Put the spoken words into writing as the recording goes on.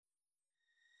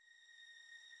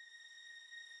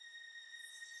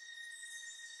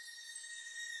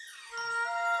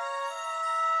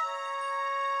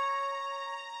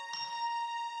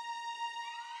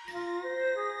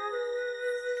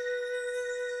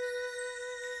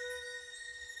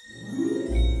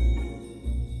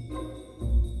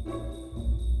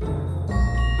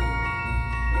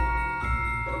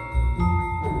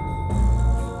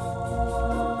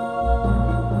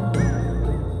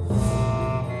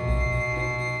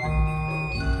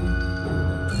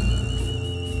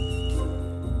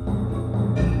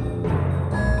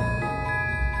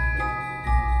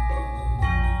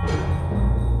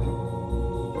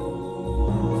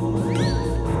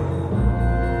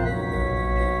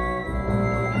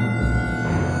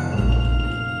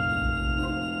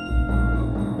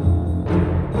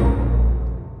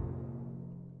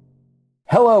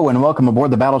Hello and welcome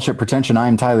aboard the Battleship Pretension.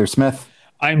 I'm Tyler Smith.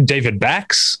 I'm David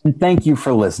Bax. And thank you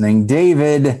for listening.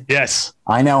 David. Yes.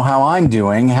 I know how I'm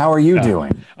doing. How are you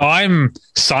doing? Oh, I'm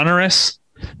sonorous,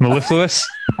 mellifluous.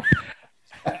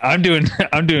 I'm doing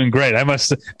great.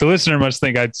 The listener must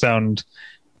think I'd sound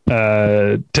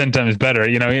 10 times better.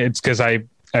 You know, it's because I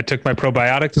took my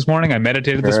probiotic this morning. I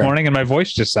meditated this morning, and my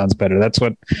voice just sounds better. That's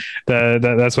what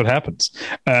happens.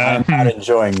 I'm not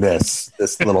enjoying this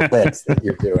little bit that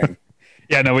you're doing.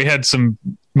 Yeah, no, we had some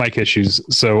mic issues.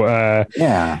 So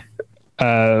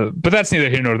but that's neither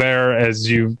here nor there,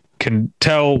 as you can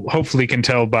tell. Hopefully, can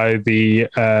tell by the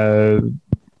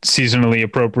seasonally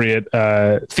appropriate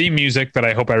theme music that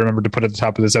I hope I remembered to put at the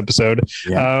top of this episode.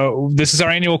 Yeah. This is our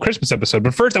annual Christmas episode.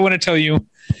 But first, I want to tell you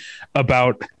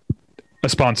about a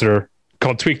sponsor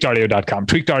called tweakedaudio.com.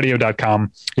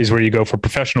 Tweakedaudio.com is where you go for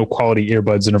professional quality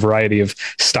earbuds in a variety of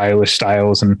stylish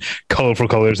styles and colorful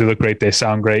colors. They look great. They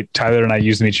sound great. Tyler and I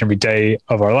use them each and every day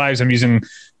of our lives. I'm using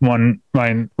mine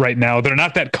right now. They're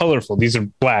not that colorful. These are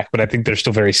black, but I think they're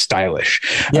still very stylish.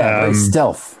 Yeah, very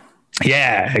stealth.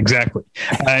 Yeah, exactly.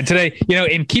 And today,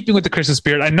 in keeping with the Christmas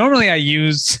spirit,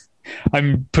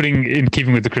 I'm putting in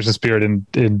keeping with the Christmas spirit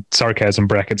in sarcasm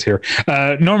brackets here.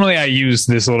 Normally I use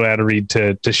this little ad read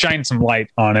to shine some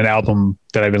light on an album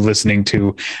that I've been listening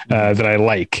to that I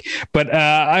like, but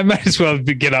I might as well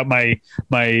get out my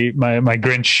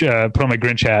Grinch, put on my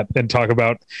Grinch hat and talk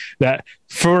about that.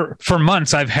 For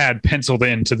months I've had penciled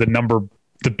into the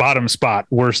bottom spot,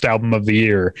 worst album of the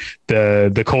year,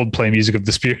 the Coldplay Music of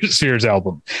the Spheres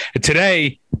album. And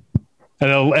today, in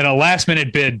a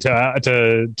last-minute bid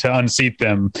to unseat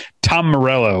them, Tom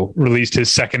Morello released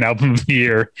his second album of the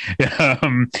year.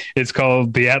 It's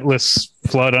called The Atlas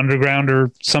Flood Underground or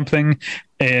something,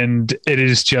 and it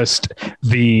is just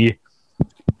the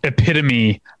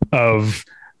epitome of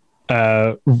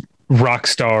rock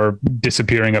star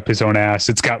disappearing up his own ass.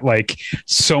 It's got like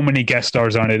so many guest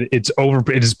stars on it. It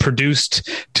is produced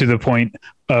to the point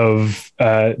of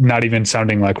not even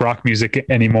sounding like rock music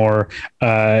anymore.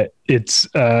 It's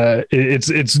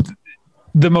the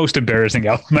most embarrassing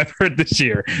album I've heard this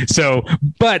year. So,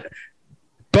 but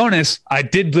bonus, I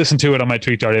did listen to it on my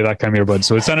tweakedaudio.com earbuds,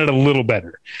 so it sounded a little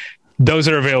better. Those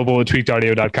are available at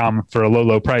tweakedaudio.com for a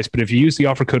low price. But if you use the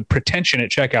offer code pretension at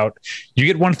checkout, you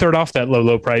get 1/3 off that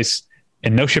low price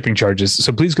and no shipping charges.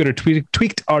 So please go to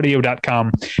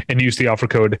tweakedaudio.com and use the offer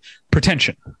code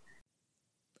pretension.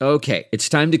 Okay, it's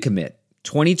time to commit.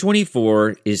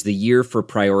 2024 is the year for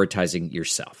prioritizing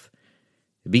yourself.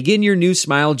 Begin your new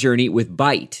smile journey with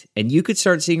Byte, and you could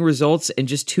start seeing results in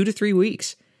just 2 to 3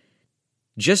 weeks.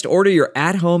 Just order your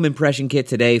at-home impression kit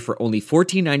today for only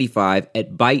 $14.95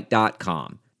 at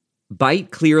Byte.com.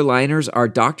 Byte clear liners are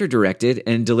doctor-directed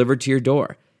and delivered to your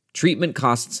door. Treatment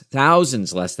costs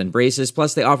thousands less than braces,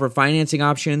 plus they offer financing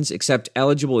options, accept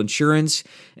eligible insurance,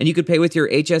 and you could pay with your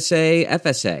HSA,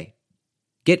 FSA.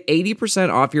 Get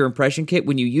 80% off your impression kit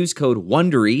when you use code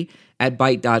WONDERY at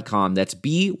Byte.com. That's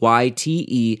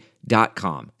BYTE.com.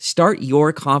 Start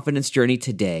your confidence journey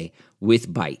today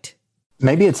with Byte.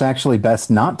 Maybe it's actually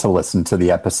best not to listen to the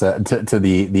episode to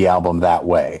the album that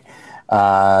way.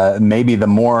 Maybe the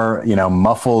more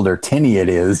muffled or tinny it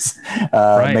is,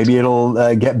 right. Maybe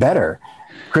it'll get better.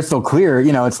 Crystal clear.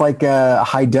 It's like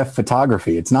high def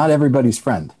photography. It's not everybody's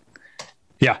friend.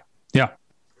 Yeah.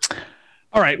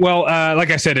 All right. Well, like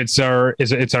I said, it's our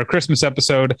Christmas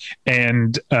episode,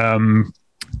 and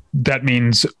that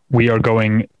means we are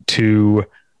going to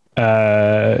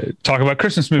talk about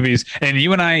Christmas movies. And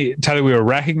you and I, Tyler, we were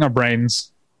racking our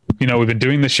brains. We've been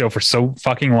doing this show for so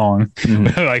fucking long.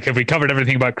 Mm-hmm. Like, have we covered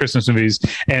everything about Christmas movies?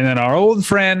 And then our old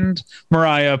friend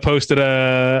Mariah posted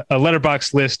a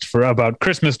letterbox list about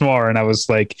Christmas noir, and I was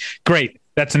like, great,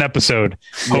 that's an episode.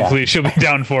 Hopefully she'll be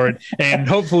down for it, and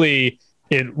hopefully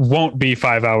it won't be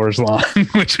 5 hours long,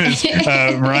 which is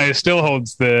Mariah still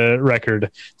holds the record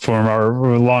for our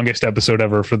longest episode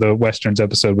ever for the Westerns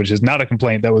episode, which is not a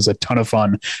complaint. That was a ton of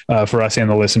fun for us and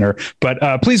the listener.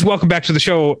 But please welcome back to the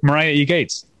show, Mariah E.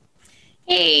 Gates.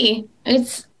 Hey,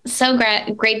 it's so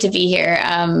great to be here.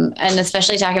 And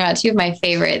especially talking about two of my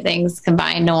favorite things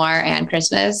combined, noir and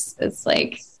Christmas. It's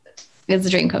a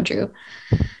dream come true.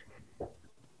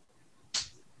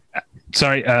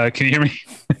 Sorry, can you hear me?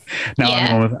 Now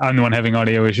yeah. I'm the one having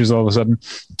audio issues all of a sudden.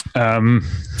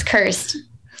 It's cursed.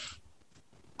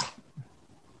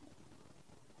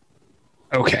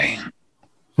 Okay.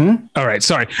 All right.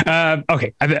 Sorry.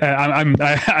 Okay.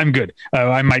 I'm good.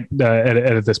 I might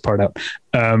edit this part out.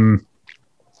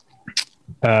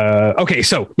 Okay.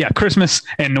 So yeah, Christmas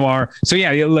and noir. So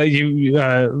yeah, you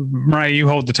Mariah, you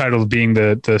hold the title of being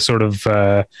the sort of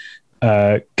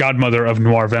godmother of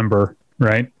Noirvember.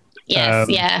 right? Yes,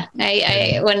 yeah.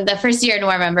 I when the first year in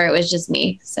November, it was just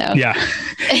me. So yeah,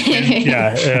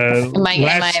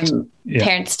 my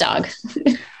parents' dog.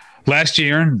 Last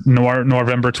year,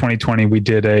 November 2020, we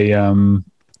did a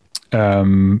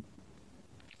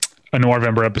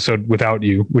Noirvember episode without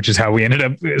you, which is how we ended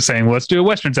up saying, well, let's do a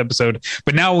Westerns episode.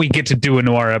 But now we get to do a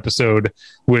noir episode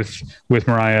with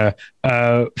Mariah.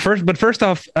 First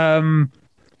off,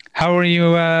 how are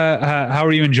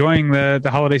you enjoying the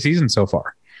holiday season so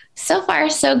far? So far,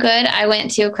 so good. I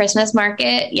went to a Christmas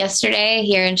market yesterday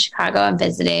here in Chicago. I'm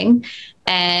visiting,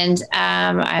 and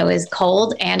I was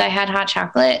cold and I had hot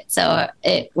chocolate, so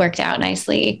it worked out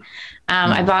nicely.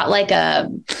 I bought like a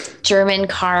German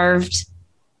carved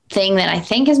thing that I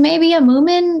think is maybe a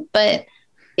Moomin, but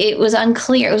it was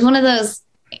unclear. It was one of those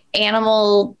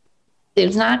animal.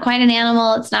 It's not quite an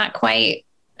animal. It's not quite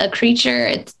a creature.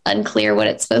 It's unclear what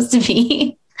it's supposed to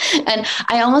be. And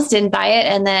I almost didn't buy it.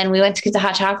 And then we went to get the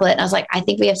hot chocolate and I was like, I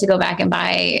think we have to go back and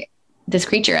buy this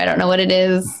creature. I don't know what it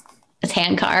is. It's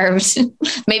hand carved.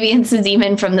 Maybe it's a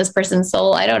demon from this person's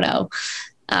soul. I don't know.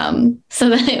 So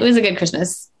then it was a good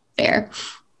Christmas fair.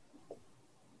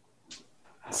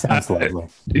 Sounds lovely.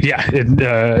 Yeah,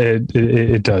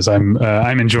 it does.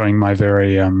 I'm enjoying my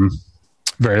very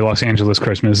Los Angeles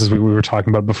Christmas, as we were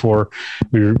talking about before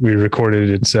we recorded.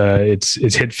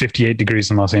 It's hit 58 degrees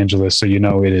in Los Angeles, so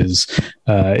it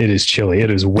is chilly.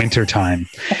 It is winter time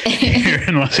here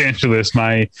in Los Angeles.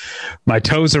 My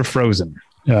toes are frozen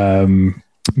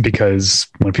because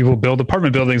when people build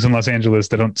apartment buildings in Los Angeles,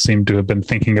 they don't seem to have been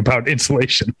thinking about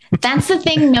insulation. That's the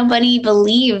thing nobody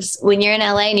believes. When you're in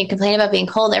LA and you complain about being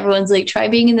cold, everyone's like, try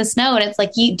being in the snow, and it's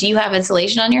like, do you have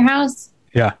insulation on your house?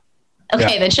 Yeah.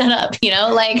 Okay, then shut up.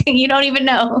 Like you don't even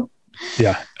know.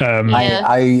 Yeah.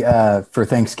 I for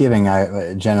Thanksgiving,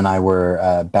 Jen and I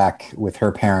were back with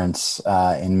her parents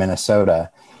in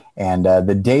Minnesota, and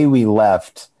the day we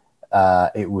left,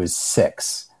 it was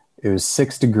 6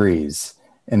 degrees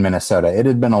in Minnesota. It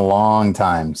had been a long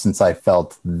time since I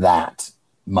felt that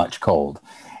much cold,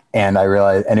 and I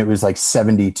realized, and it was like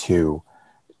 72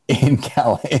 in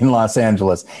Los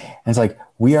Angeles, and it's like,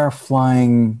 we are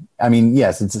flying. I mean,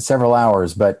 yes, it's several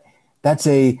hours, but that's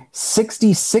a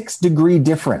 66 degree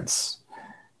difference.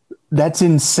 That's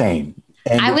insane.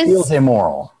 And it feels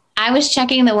immoral. I was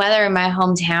checking the weather in my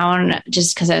hometown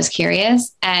just because I was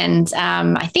curious. And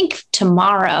I think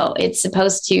tomorrow it's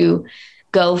supposed to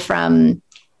go from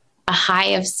a high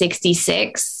of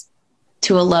 66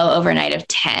 to a low overnight of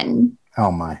 10.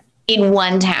 Oh my. In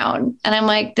one town. And I'm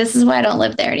like, this is why I don't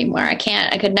live there anymore. I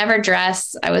could never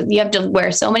dress. You have to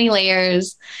wear so many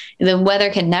layers. The weather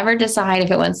can never decide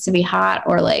if it wants to be hot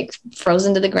or like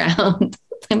frozen to the ground.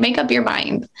 Make up your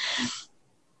mind.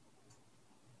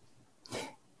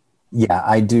 Yeah,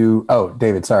 I do. Oh,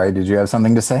 David, sorry. Did you have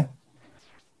something to say?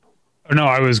 No,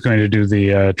 I was going to do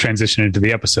the transition into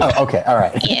the episode. Oh, okay. All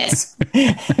right. Yes.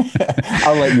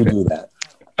 I'll let you do that.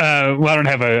 Well, I don't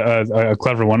have a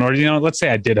clever one, or let's say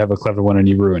I did have a clever one and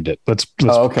you ruined it. Let's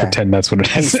pretend that's what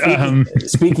it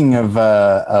is. Speaking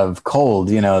of cold,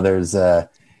 there's in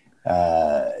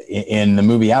the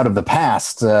movie Out of the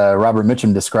Past, Robert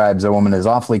Mitchum describes a woman as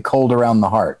awfully cold around the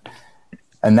heart,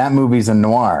 and that movie's a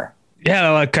noir.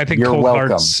 Yeah, like I think You're cold welcome.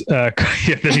 Hearts. Yeah,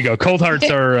 there you go. Cold hearts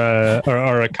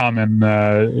are a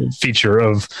common feature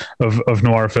of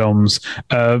noir films.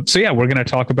 So yeah, we're going to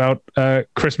talk about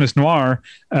Christmas noir,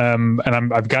 and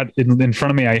I've got in front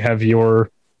of me. I have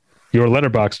your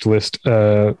Letterboxd list,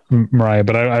 Mariah,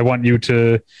 but I want you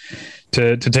to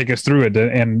take us through it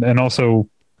and also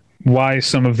why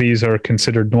some of these are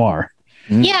considered noir.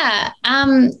 Yeah.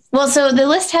 Well, so the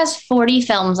list has 40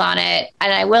 films on it.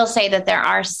 And I will say that there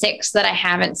are 6 that I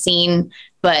haven't seen,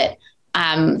 but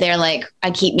they're like,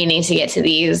 I keep meaning to get to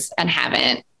these and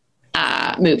haven't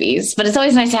movies. But it's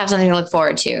always nice to have something to look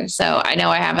forward to. So I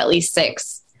know I have at least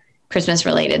 6 Christmas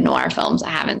related noir films I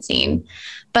haven't seen.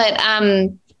 But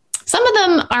some of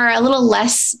them are a little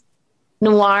less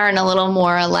noir and a little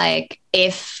more like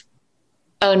if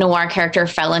a noir character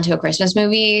fell into a Christmas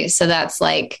movie. So that's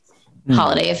like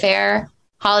Holiday Affair.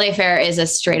 Holiday Affair is a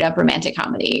straight up romantic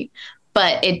comedy,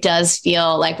 but it does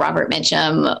feel like Robert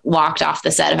Mitchum walked off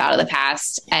the set of Out of the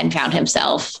Past and found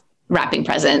himself wrapping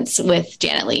presents with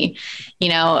Janet Leigh,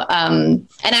 and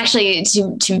actually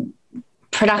to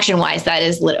production wise, that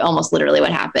is almost literally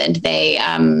what happened. They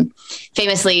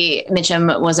famously,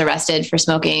 Mitchum was arrested for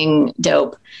smoking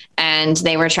dope and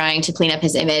they were trying to clean up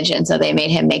his image. And so they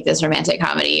made him make this romantic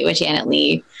comedy with Janet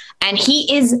Leigh, and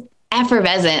he is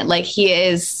effervescent. Like he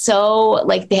is so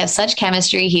like, they have such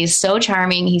chemistry. He's so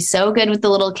charming. He's so good with the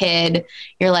little kid.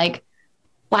 You're like,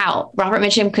 wow, Robert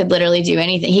Mitchum could literally do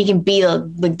anything. He can be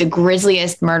like the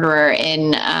grisliest murderer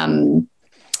in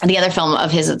the other film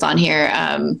of his that's on here,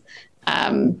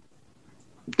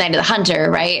 Night of the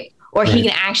Hunter, right? Or he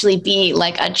can actually be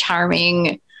like a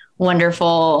charming,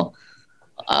 wonderful,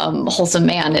 wholesome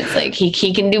man. It's like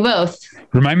he can do both.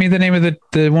 Remind me the name of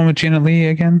the one with Janet Leigh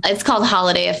again. It's called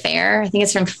Holiday Affair. I think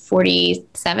it's from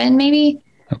 47, maybe.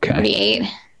 Okay. 48.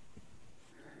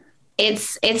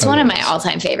 It's one of my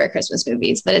all-time favorite Christmas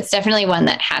movies, but it's definitely one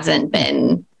that hasn't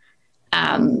been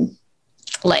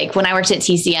like when I worked at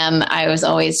TCM, I was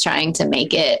always trying to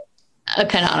make it a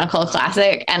canonical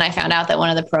classic. And I found out that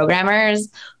one of the programmers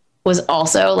was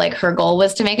also like, her goal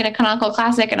was to make it a canonical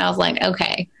classic. And I was like,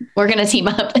 okay, we're going to team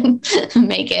up and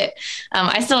make it.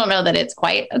 I still don't know that it's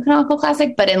quite a canonical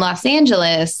classic, but in Los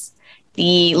Angeles,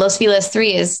 the Los Feliz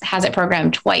 3 has it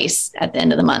programmed twice at the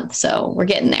end of the month. So we're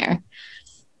getting there.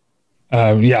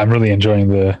 Yeah, I'm really enjoying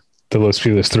the Los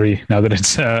Feliz 3 now that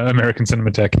it's American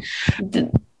Cinematheque.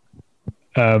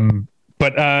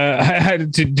 But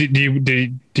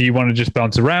do you want to just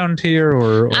bounce around here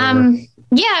or?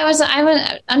 Yeah, I was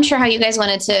unsure how you guys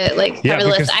wanted to like cover the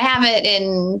list. I have it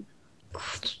in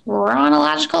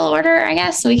chronological order, I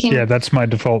guess. So we can. Yeah, that's my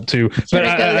default too. But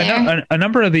I know a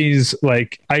number of these,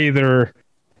 like I never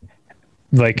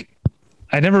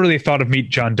really thought of Meet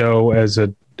John Doe as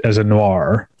a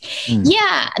noir.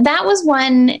 Yeah, that was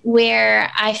one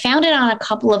where I found it on a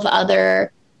couple of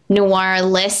other noir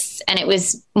lists, and it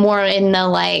was more in the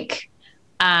like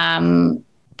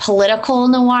political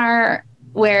noir,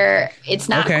 where it's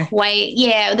not quite.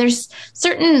 Yeah, there's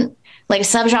certain like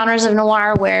subgenres of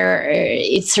noir where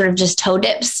it's sort of just toe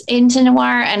dips into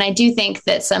noir, and I do think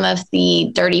that some of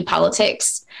the dirty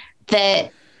politics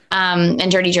that and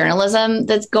dirty journalism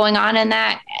that's going on in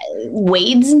that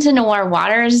wades into noir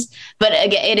waters. But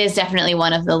again, it is definitely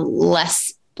one of the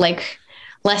less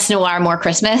noir, more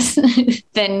Christmas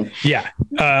than. Yeah.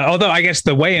 Although I guess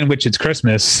the way in which it's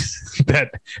Christmas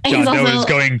that John Doe is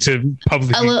going to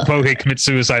publicly commit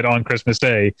suicide on Christmas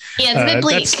Day. Yeah, it's a bit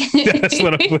bleak. That's a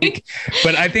little bleak.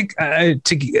 But I think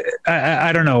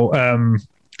I don't know.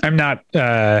 I'm not,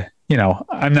 I'm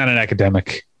not an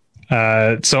academic.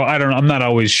 So I don't know. I'm not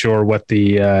always sure what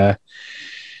the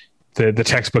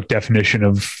textbook definition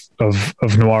of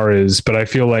noir is, but I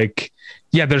feel like,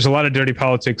 yeah, there's a lot of dirty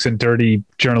politics and dirty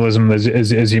journalism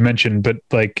as you mentioned, but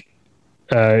like,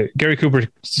 Gary Cooper's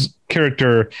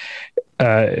character,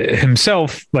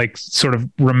 himself, like sort of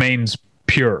remains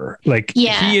pure. Like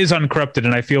he is uncorrupted.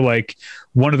 And I feel like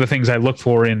one of the things I look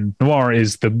for in noir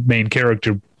is the main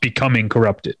character becoming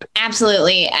corrupted.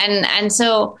 Absolutely. And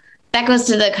so that goes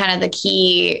to the kind of the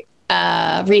key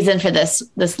reason for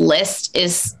this list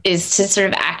is to sort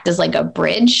of act as like a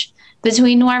bridge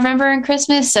between Noirvember and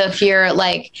Christmas. So if you're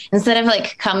like, instead of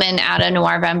like coming out of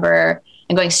Noirvember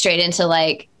and going straight into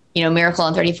like, Miracle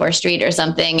on 34th Street or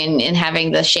something and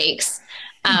having the shakes,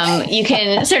 you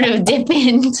can sort of dip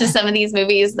into some of these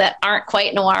movies that aren't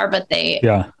quite noir, but they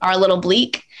are a little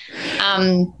bleak.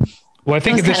 Well, I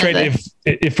think at this rate,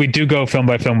 if we do go film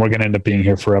by film, we're going to end up being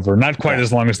here forever. Not quite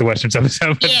as long as the Westerns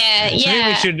episode. But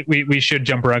we should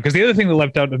jump around, because the other thing that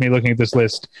leapt out to me looking at this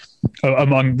list,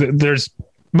 there's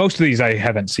most of these I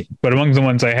haven't seen, but among the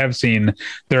ones I have seen,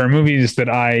 there are movies that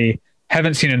I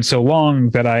haven't seen in so long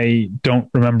that I don't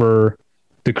remember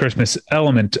the Christmas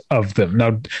element of them.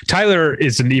 Now, Tyler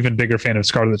is an even bigger fan of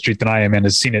Scarlet Street than I am and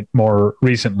has seen it more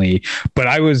recently. But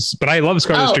I love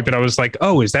Scarlet Street, but I was like,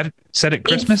 oh, is that set at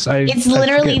Christmas? It's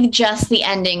literally just the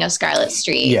ending of Scarlet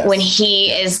Street when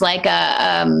he is like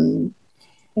a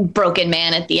broken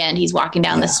man at the end. He's walking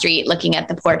down the street looking at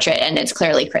the portrait, and it's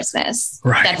clearly Christmas.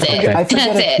 Right. That's it.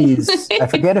 I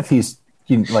forget if he's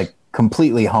like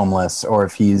completely homeless or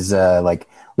if he's like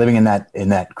living in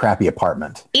that crappy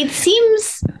apartment. It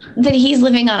seems that he's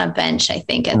living on a bench, I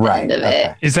think, at the end of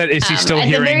it. Is he still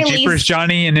hearing Jeepers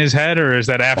Johnny in his head, or is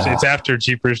that after? It's after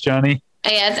Jeepers Johnny.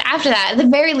 Yeah, it's after that. At the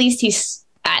very least, he's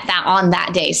on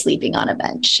that day sleeping on a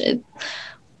bench. It's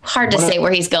hard to say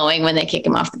where he's going when they kick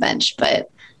him off the bench, but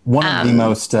one of the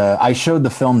most. I showed the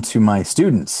film to my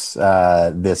students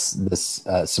this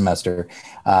semester.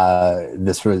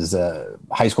 This was a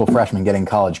high school freshman getting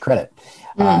college credit.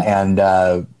 And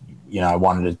I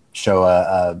wanted to show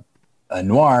a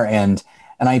noir, and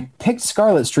I picked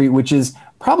Scarlet Street, which is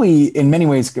probably in many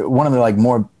ways one of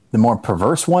the more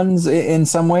perverse ones in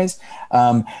some ways.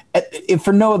 If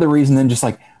for no other reason than just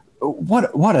like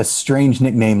what a strange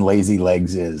nickname Lazy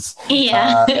Legs is.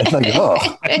 Yeah. It's like,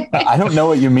 I don't know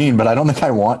what you mean, but I don't think I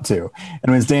want to.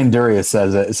 And when Dan Durius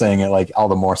saying it, like all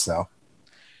the more so.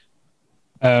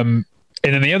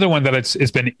 And then the other one that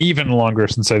it's been even longer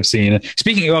since I've seen.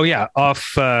 Speaking,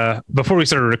 before we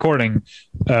started recording,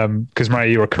 because Mariah,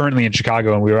 you were currently in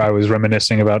Chicago, and I was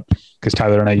reminiscing about, because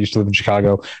Tyler and I used to live in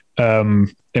Chicago,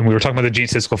 and we were talking about the Gene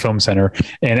Siskel Film Center,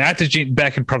 and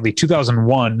back in probably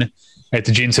 2001 at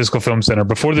the Gene Siskel Film Center,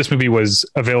 before this movie was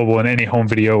available in any home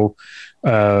video,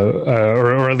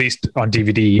 or at least on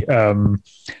DVD,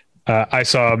 I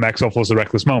saw Max Ophuls' The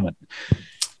Reckless Moment.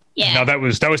 Yeah. Now that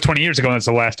was 20 years ago, and that's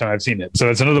the last time I've seen it. So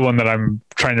that's another one that I'm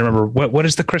trying to remember. What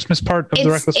is the Christmas part of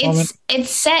The Reckless Moment? It's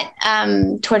set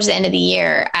towards the end of the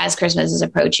year as Christmas is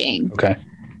approaching. Okay.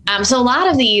 So a lot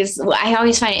of these, I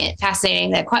always find it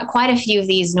fascinating that quite a few of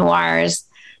these noirs,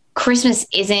 Christmas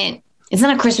it's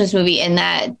not a Christmas movie in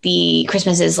that the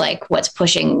Christmas is like what's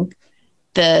pushing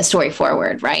the story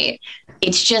forward, right?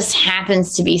 It just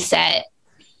happens to be set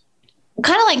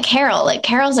kind of like Carol. Like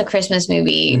Carol's a Christmas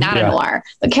movie, not a noir,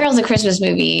 but Carol's a Christmas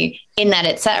movie in that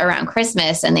it's set around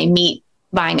Christmas and they meet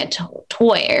buying a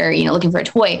toy or, looking for a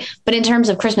toy. But in terms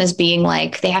of Christmas being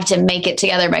like, they have to make it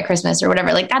together by Christmas or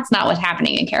whatever, like that's not what's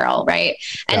happening in Carol. Right.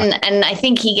 Yeah. And I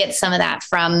think he gets some of that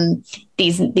from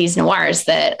these noirs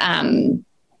that,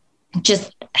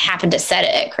 just happened to set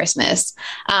it at Christmas.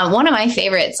 One of my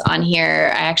favorites on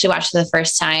here, I actually watched for the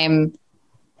first time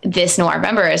this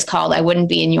November, is called I Wouldn't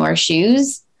Be in Your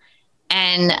Shoes.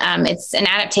 And it's an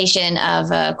adaptation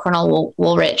of a Cornell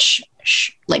Woolrich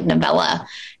novella.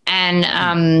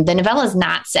 And the novella is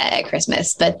not set at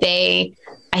Christmas, but they,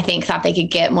 I think, thought they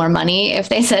could get more money if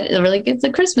they said it's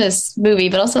a Christmas movie,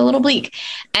 but also a little bleak.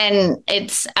 And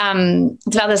it's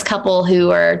about this couple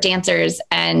who are dancers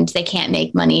and they can't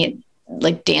make money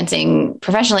like dancing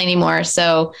professionally anymore.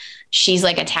 So she's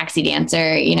like a taxi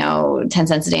dancer, 10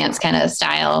 cents a dance kind of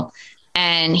style.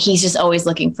 And he's just always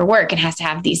looking for work and has to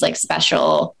have these like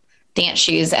special dance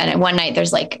shoes. And one night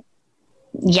there's like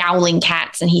yowling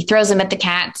cats and he throws them at the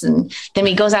cats. And then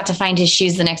he goes out to find his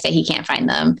shoes the next day. He can't find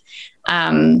them.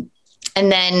 That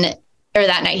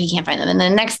night he can't find them. And the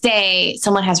next day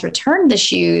someone has returned the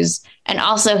shoes. And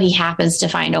also he happens to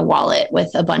find a wallet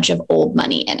with a bunch of old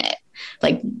money in it,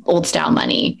 like old style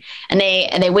money. And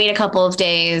they wait a couple of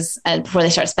days before they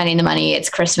start spending the money. It's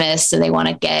Christmas. So they want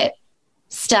to get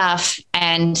stuff.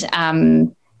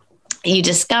 And, you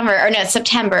discover, or no, it's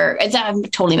September. I'm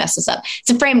totally messed this up. It's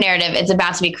a frame narrative. It's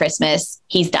about to be Christmas.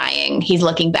 He's dying. He's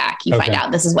looking back. You find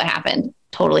out this is what happened.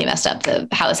 Totally messed up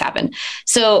how this happened.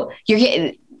 So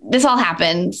this all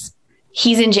happens.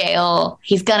 He's in jail.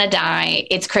 He's going to die.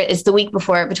 It's the week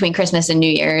between Christmas and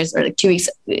New Year's, or like 2 weeks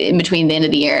in between the end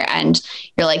of the year. And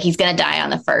you're like, he's going to die on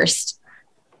the first.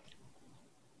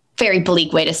 Very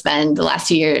bleak way to spend the last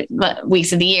 2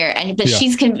 weeks of the year. But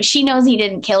she knows he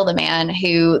didn't kill the man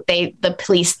who the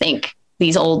police think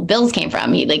these old bills came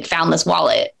from. He like found this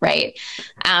wallet. Right.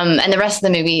 And the rest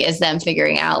of the movie is them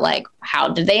figuring out like, how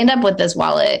did they end up with this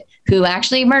wallet? Who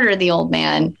actually murdered the old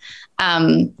man?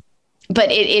 But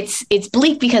it's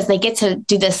bleak because they get to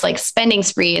do this like spending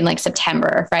spree in like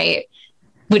September, right?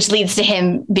 Which leads to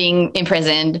him being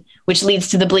imprisoned, which leads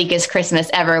to the bleakest Christmas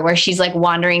ever, where she's like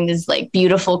wandering these like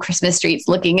beautiful Christmas streets,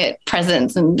 looking at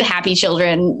presents and happy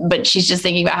children, but she's just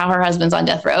thinking about how her husband's on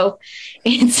death row.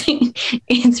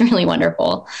 It's really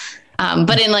wonderful,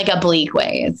 but in like a bleak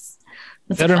way.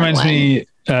 That reminds me,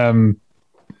 the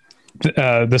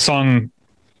song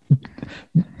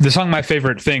 "My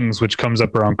Favorite Things," which comes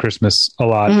up around Christmas a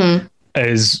lot,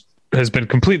 has been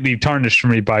completely tarnished for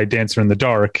me by Dancer in the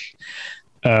Dark.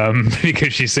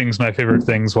 Because she sings "My Favorite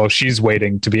Things" while she's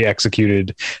waiting to be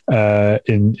executed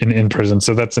in prison.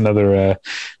 So that's another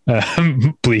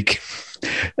bleak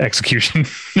execution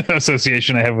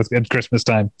association I have with at Christmas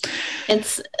time.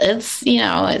 It's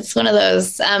one of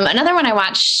those. Another one I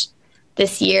watched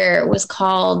this year was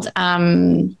called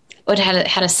what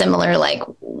had a similar like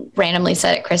randomly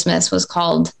set at Christmas, was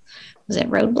it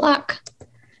Roadblock?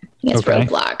 It's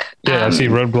Roadblock. Yeah, I see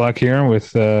Roadblock here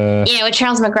with with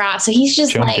Charles McGraw. So he's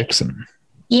just Joan like Dixon.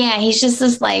 Yeah, he's just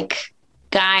this like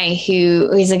guy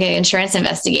he's like an insurance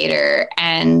investigator,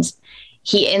 and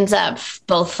he ends up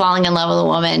both falling in love with a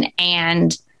woman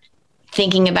and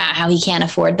thinking about how he can't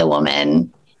afford the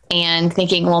woman and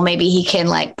thinking, well, maybe he can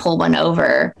like pull one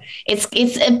over. It's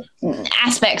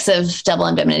aspects of double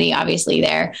indemnity, obviously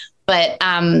there. But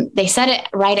they set it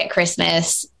right at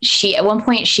Christmas. At one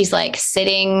point, she's like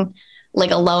sitting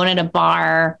like alone at a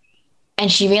bar, and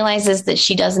she realizes that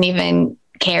she doesn't even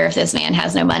care if this man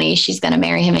has no money. She's going to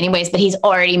marry him anyways, but he's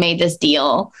already made this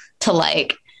deal to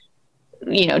like,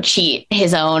 cheat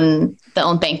the own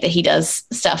bank that he does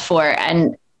stuff for.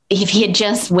 And if he had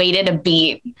just waited a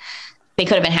beat, they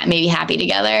could have been maybe happy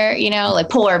together, like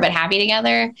poor, but happy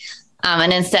together.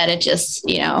 And instead it just,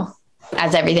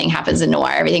 as everything happens in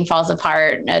noir, everything falls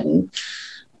apart,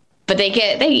 but they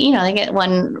get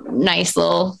one nice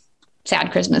little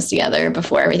sad Christmas together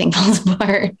before everything falls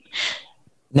apart.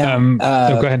 Now,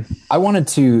 go ahead. I wanted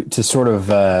to sort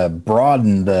of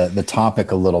broaden the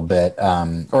topic a little bit,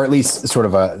 or at least sort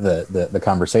of the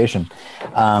conversation.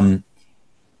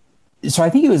 So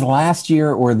I think it was last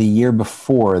year or the year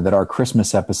before that our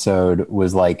Christmas episode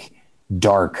was like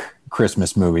dark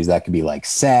Christmas movies. That could be like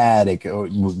sad.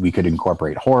 We could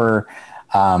incorporate horror.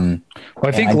 Well,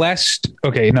 I think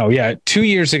 2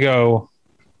 years ago,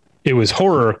 it was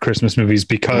horror Christmas movies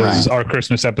because our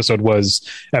Christmas episode was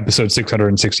episode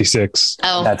 666.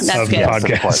 Oh, that's of good. the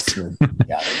podcast.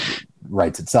 Yeah,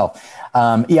 writes itself.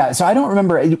 So I don't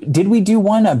remember. Did we do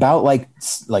one about like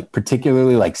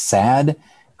particularly like sad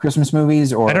Christmas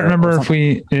movies? Or I don't remember if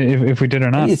we did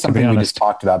or not. Maybe it's something we just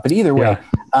talked about. But either way,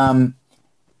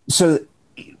 so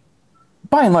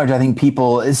by and large, I think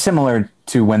people is similar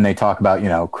to when they talk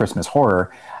about Christmas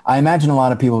horror. I imagine a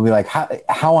lot of people will be like,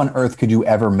 how on earth could you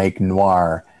ever make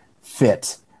noir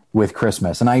fit with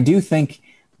Christmas? And I do think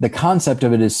the concept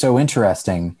of it is so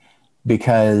interesting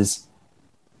because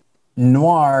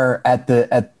noir at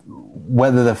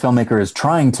whether the filmmaker is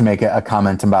trying to make a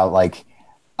comment about like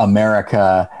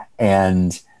America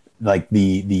and like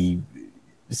the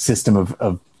system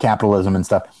of capitalism and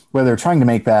stuff, whether they're trying to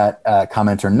make that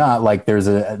comment or not, like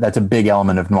that's a big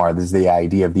element of noir. This is the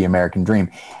idea of the American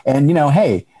dream. And,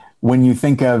 hey, when you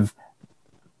think of,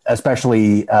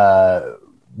 especially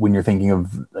when you're thinking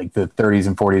of like the 30s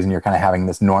and 40s and you're kind of having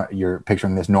this, you're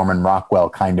picturing this Norman Rockwell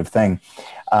kind of thing.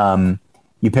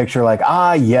 You picture like,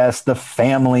 yes, the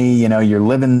family,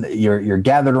 you're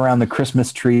gathered around the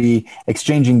Christmas tree,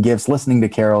 exchanging gifts, listening to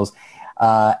carols.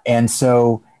 And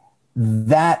so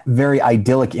that very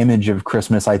idyllic image of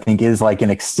Christmas, I think, is like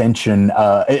an extension,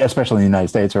 especially in the United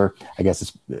States, or I guess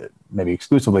it's maybe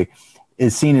exclusively,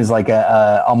 is seen as like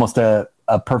almost a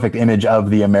perfect image of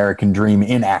the American dream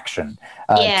in action,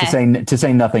 to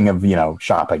say nothing of,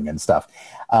 shopping and stuff.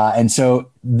 And so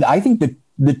I think that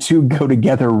the two go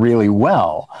together really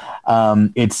well.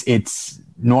 It's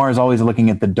noir is always looking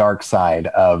at the dark side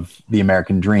of the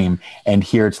American dream, and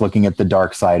here it's looking at the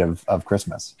dark side of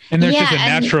Christmas. And there's just a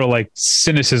natural like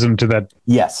cynicism to that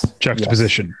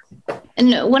juxtaposition. Yes.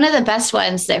 And one of the best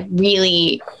ones that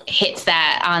really hits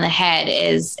that on the head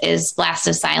is Blast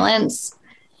of Silence,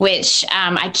 which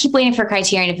I keep waiting for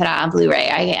Criterion to put out on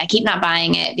Blu-ray. I keep not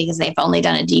buying it because they've only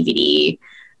done a DVD.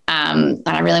 And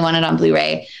I really want it on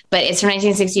Blu-ray, but it's from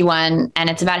 1961 and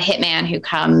it's about a hitman who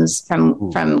comes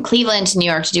from Cleveland to New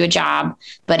York to do a job,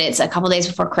 but it's a couple days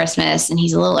before Christmas and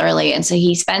he's a little early. And so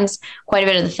he spends quite a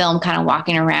bit of the film kind of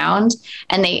walking around,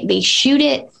 and they shoot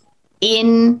it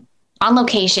on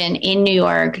location in New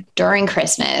York during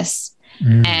Christmas.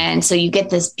 And so you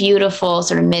get this beautiful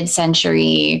sort of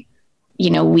mid-century,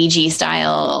 Ouija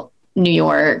style New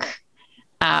York,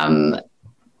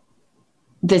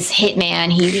 this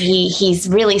hitman, he's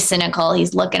really cynical.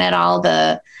 He's looking at all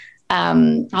the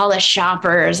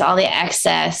shoppers, all the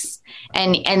excess,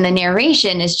 and the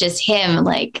narration is just him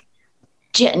like,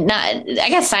 not, I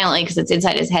guess silently because it's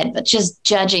inside his head, but just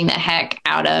judging the heck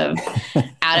out of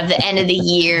the end of the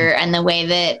year and the way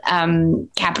that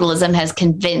capitalism has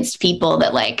convinced people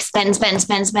that like spend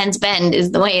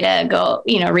is the way to go,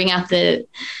 ring out the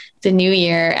new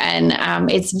year.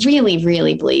 And it's really,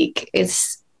 really bleak.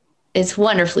 It's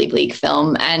wonderfully bleak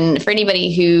film. And for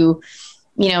anybody who,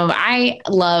 I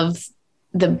love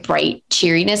the bright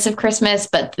cheeriness of Christmas,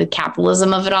 but the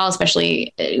capitalism of it all,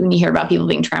 especially when you hear about people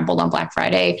being trampled on Black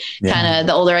Friday, kind of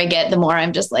the older I get, the more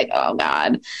I'm just like, oh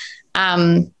God.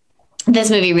 This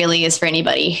movie really is for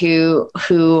anybody who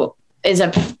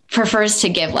prefers to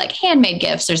give like handmade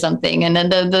gifts or something. And then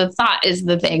the thought is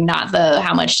the thing, not the,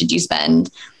 how much did you spend?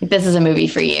 Like, this is a movie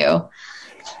for you.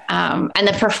 And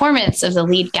the performance of the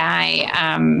lead guy,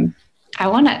 I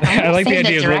like the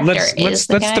idea.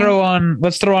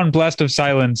 Let's throw on Blast of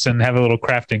Silence and have a little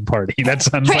crafting party. That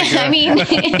sounds like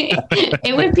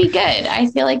it would be good. I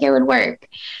feel like it would work.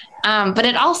 But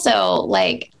it also,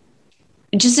 like,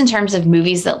 just in terms of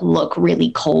movies that look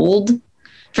really cold,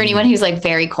 for anyone who's like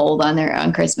very cold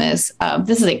on Christmas,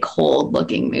 this is a cold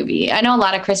looking movie. I know a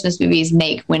lot of Christmas movies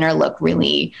make winter look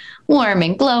really warm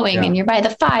and glowing and you're by the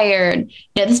fire. And,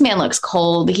 this man looks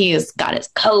cold. He has got his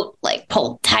coat like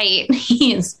pulled tight.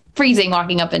 He is freezing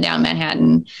walking up and down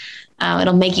Manhattan.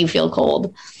 It'll make you feel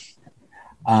cold.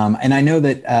 And I know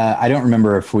that I don't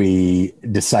remember if we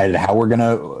decided how we're going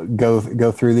to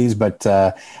go through these, but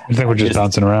I think we're just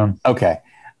bouncing around. Okay.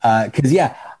 'Cause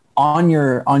on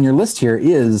your list here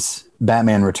is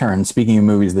Batman Returns, speaking of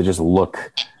movies that just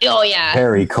look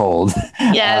very cold.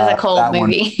 Yeah, it's a cold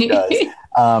movie.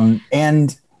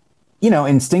 And,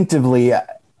 instinctively,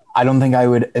 I don't think I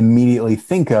would immediately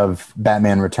think of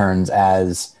Batman Returns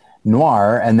as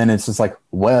noir. And then it's just like,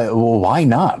 well, why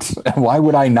not? Why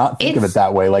would I not think of it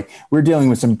that way? Like, we're dealing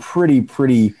with some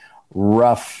pretty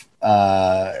rough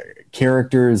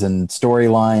characters and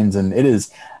storylines. And it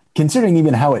is, considering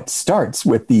even how it starts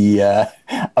with the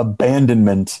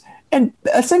abandonment and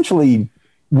essentially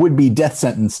would-be death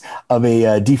sentence of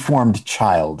a deformed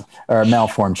child or a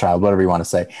malformed child, whatever you want to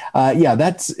say.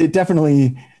 That's it.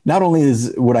 Definitely, not only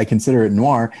is what I consider it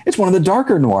noir, it's one of the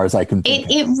darker noirs I can think.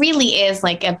 It really is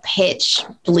like a pitch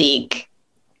bleak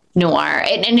noir.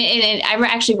 And I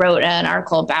actually wrote an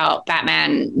article about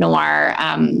Batman noir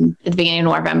at the beginning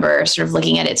of November, sort of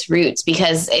looking at its roots,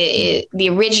 because the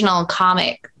original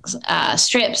comic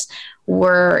strips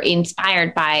were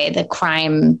inspired by the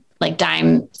crime,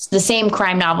 the same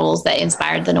crime novels that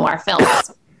inspired the noir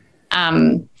films.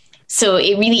 So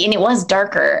it really, and it was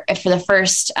darker for the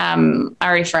first, I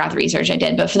already forgot the research I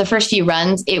did, but for the first few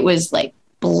runs, it was like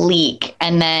bleak.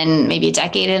 And then maybe a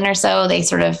decade in or so, they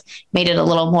sort of made it a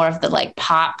little more of the like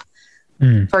pop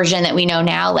version that we know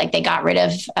now. Like they got rid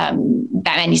of,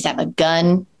 Batman used to have a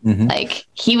gun. Mm-hmm. Like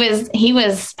he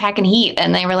was packing heat,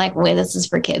 and they were like, wait, this is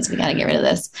for kids. We got to get rid of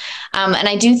this. And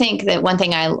I do think that one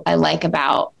thing I like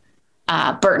about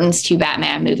Burton's two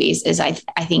Batman movies is I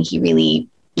think he really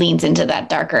leans into that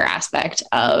darker aspect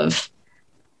of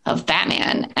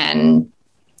Batman. And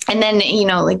then,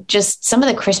 like just some of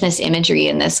the Christmas imagery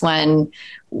in this one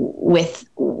with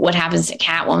what happens to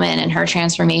Catwoman and her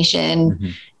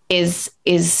transformation is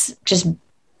just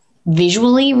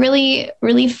visually really,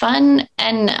 really fun.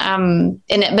 And,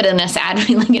 but in a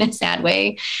sad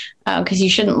way, because you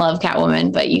shouldn't love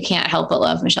Catwoman, but you can't help but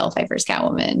love Michelle Pfeiffer's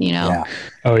Catwoman, Yeah.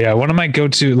 Oh yeah. One of my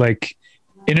go-to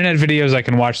internet videos I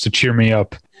can watch to cheer me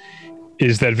up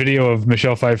is that video of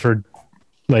Michelle Pfeiffer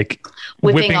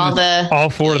whipping all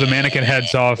four of the mannequin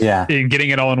heads off and getting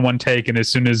it all in one take. And as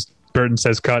soon as Burton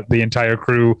says cut, the entire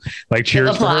crew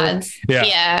cheers for her.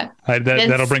 Yeah.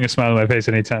 That'll bring a smile to my face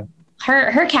anytime.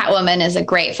 Her Catwoman is a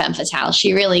great femme fatale.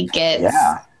 She really gets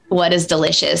what is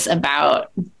delicious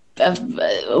about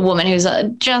a woman who's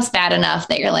just bad enough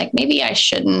that you're like, maybe I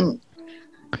shouldn't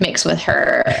mix with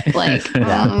her.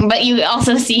 But you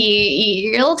also see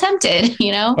you're a little tempted,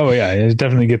 Oh yeah, you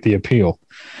definitely get the appeal.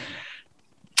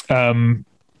 Sorry,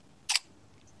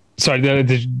 Tyler,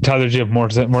 did you have more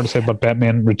to say about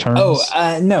Batman Returns?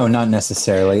 No, not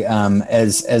necessarily.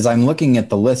 As I'm looking at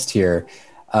the list here,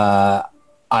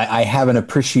 I have an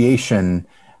appreciation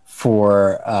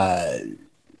for.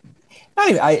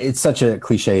 It's such a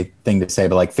cliche thing to say,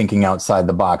 but thinking outside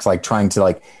the box, trying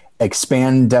to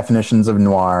expand definitions of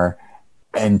noir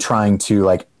and trying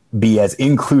to be as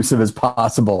inclusive as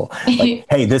possible. Hey,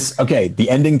 the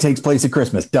ending takes place at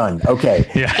Christmas. Done.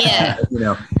 Okay.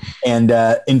 Yeah. And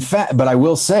in fact, but I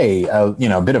will say,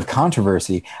 a bit of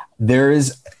controversy. There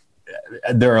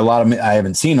are a lot of, I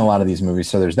haven't seen a lot of these movies,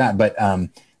 so there's that. But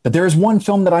there is one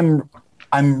film that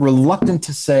I'm reluctant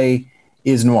to say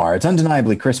is noir. It's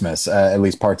undeniably Christmas, at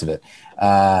least parts of it.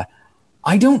 I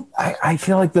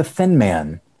feel like The Thin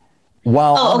Man.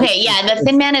 The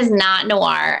Thin Man is not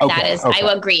noir. I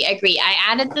agree. I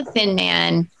added The Thin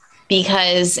Man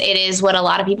because it is what a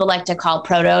lot of people like to call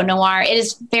proto-noir. It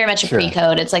is very much a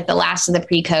pre-code. It's like the last of the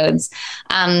pre-codes.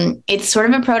 It's sort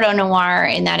of a proto-noir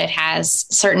in that it has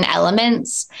certain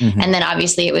elements. Mm-hmm. And then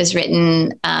obviously it was written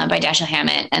by Dashiell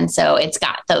Hammett. And so it's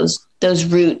got those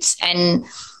roots. And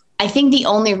I think the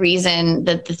only reason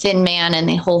that The Thin Man and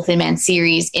the whole Thin Man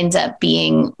series ends up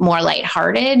being more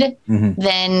lighthearted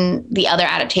than the other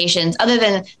adaptations, other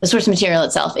than the source material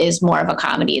itself is more of a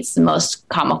comedy. It's the most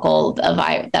comical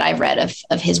that I've read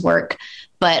of his work.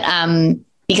 But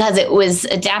because it was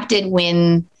adapted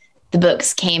when the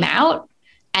books came out,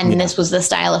 and this was the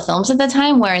style of films at the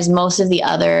time, whereas most of the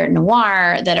other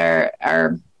noir that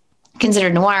are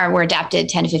considered noir were adapted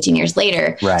 10 to 15 years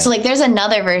later. Right. So there's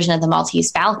another version of the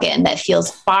Maltese Falcon that feels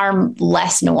far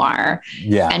less noir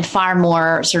and far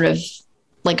more sort of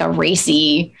like a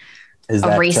racy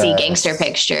gangster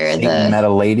picture. The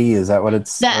Metal Lady, is that what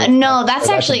it's? No, that's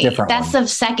actually the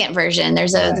second version.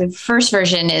 There's the first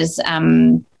version is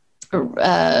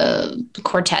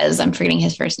Cortez. I'm forgetting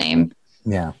his first name.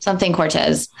 Yeah. Something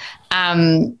Cortez.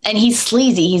 And he's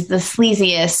sleazy. He's the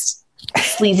sleaziest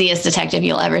detective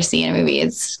you'll ever see in a movie.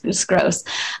 It's gross.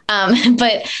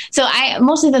 But so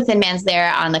mostly The Thin Man's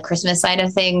there on the Christmas side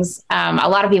of things. A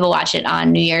lot of people watch it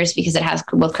on New Year's because it has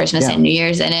both Christmas and New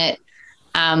Year's in it.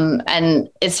 And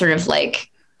it's sort of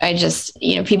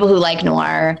people who like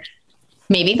noir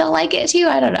maybe they'll like it too.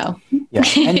 I don't know. Yeah.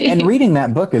 And reading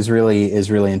that book is really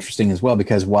interesting as well,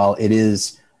 because while it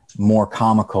is more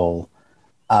comical,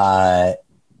 when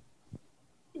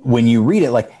you read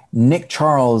it, like Nick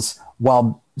Charles,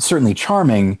 while certainly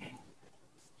charming,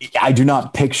 I do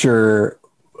not picture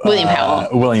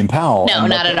William Powell. No,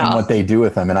 not at all. And what they do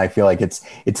with him. And I feel like it's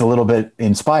a little bit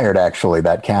inspired, actually,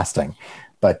 that casting.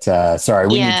 But sorry,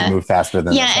 we need to move faster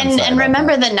than this. Yeah, and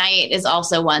Remember the Night is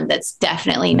also one that's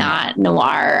definitely not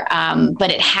noir, but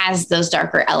it has those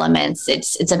darker elements.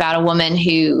 It's about a woman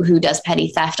who does petty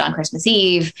theft on Christmas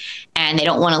Eve, and they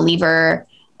don't want to leave her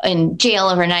in jail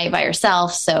overnight by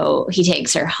herself, so he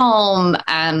takes her home,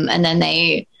 and then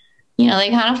they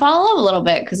kind of fall in love a little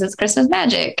bit because it's Christmas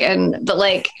magic. But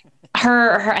like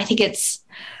her, I think it's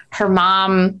her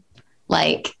mom,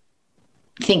 like,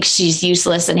 thinks she's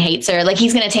useless and hates her. Like,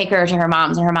 he's going to take her to her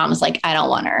mom's, and her mom is like, I don't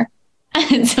want her.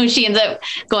 And so she ends up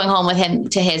going home with him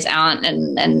to his aunt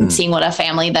and seeing what a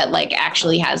family that like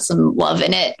actually has some love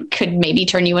in it could maybe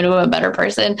turn you into a better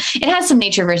person. It has some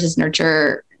nature versus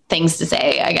nurture things to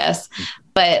say, I guess.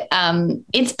 But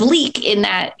it's bleak in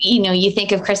that, you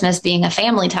think of Christmas being a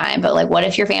family time, but like, what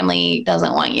if your family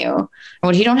doesn't want you? Or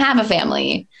what if you don't have a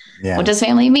family? Yeah. What does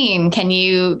family mean? Can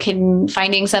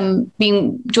joining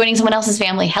someone else's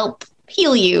family help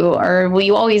heal you? Or will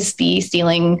you always be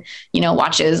stealing,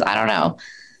 watches? I don't know.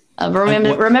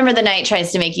 Remember the Night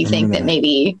tries to make you think that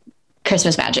maybe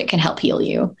Christmas magic can help heal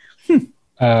you.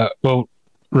 Well,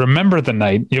 Remember the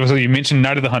Night. You mentioned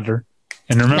Night of the Hunter.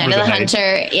 And Remember Night of the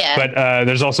Hunter, yeah. But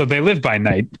there's also They Live by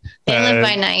Night. They Live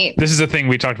by Night. This is a thing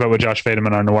we talked about with Josh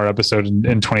Federman on our noir episode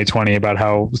in 2020 about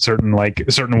how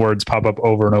certain words pop up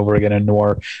over and over again in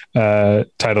noir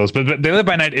titles. But They Live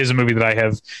by Night is a movie that I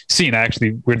have seen. I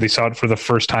actually weirdly saw it for the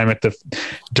first time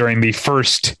during the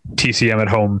first TCM at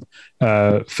Home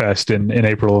fest in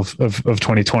April of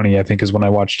 2020. I think is when I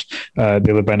watched They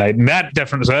Live by Night, and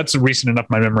that's recent enough in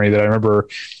my memory that I remember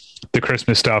the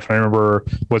Christmas stuff. I remember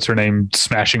what's her name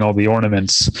smashing all the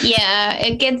ornaments. Yeah,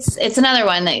 it's another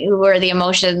one where the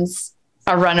emotions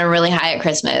are running really high at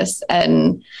Christmas,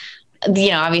 and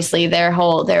obviously they're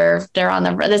on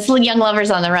the run. This Young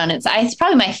Lovers on the Run. It's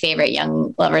probably my favorite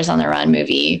Young Lovers on the Run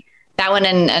movie. That one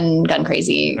and Gun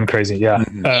Crazy. Gun Crazy, yeah.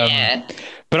 Yeah.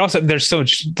 But also there's so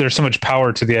much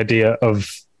power to the idea of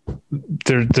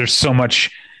there's so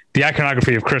much. The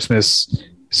iconography of Christmas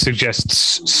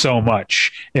suggests so much,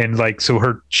 and so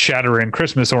her shattering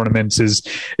Christmas ornaments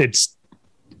it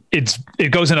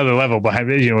goes another level behind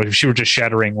it. If she were just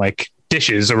shattering like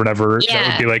dishes or whatever,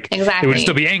 that would be like exactly. It would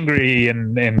still be angry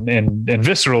and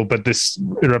visceral, but it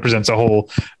represents a whole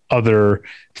other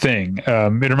thing.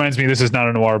 It reminds me, this is not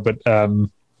a noir, but the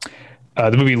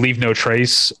movie Leave No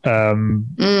Trace,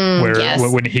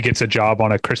 when he gets a job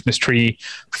on a Christmas tree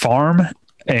farm,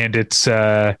 and it's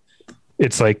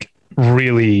like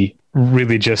really,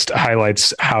 really just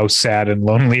highlights how sad and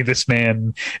lonely this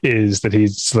man is, that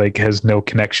he's like has no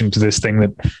connection to this thing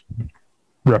that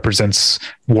represents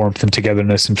warmth and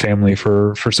togetherness and family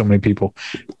for so many people.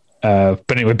 But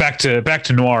anyway, back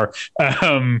to noir.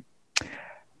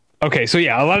 Okay, so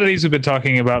yeah, a lot of these we've been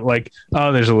talking about, like,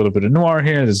 oh, there's a little bit of noir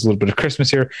here, there's a little bit of Christmas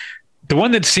here. The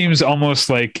one that seems almost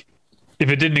like if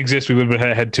it didn't exist, we would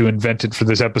have had to invent it for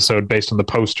this episode based on the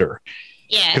poster.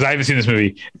 Yeah, because I haven't seen this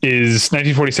movie, is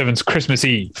 1947's Christmas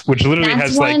Eve, which literally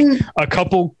has like a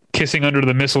couple kissing under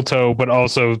the mistletoe, but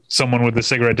also someone with a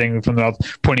cigarette dangling from the mouth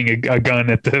pointing a gun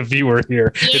at the viewer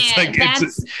here. Yeah, it's like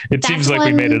it seems like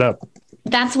we made it up.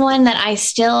 That's one that I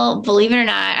still, believe it or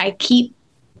not, I keep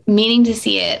meaning to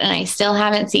see it, and I still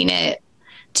haven't seen it.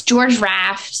 It's George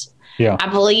Raft. Yeah, I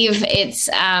believe it's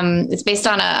based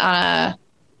on a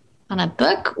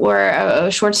book or a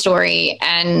short story,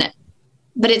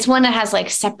 but it's one that has like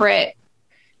separate.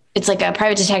 It's like a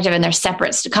private detective, and there's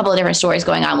a couple of different stories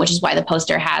going on, which is why the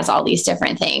poster has all these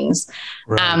different things.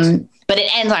 Right. But it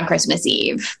ends on Christmas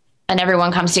Eve, and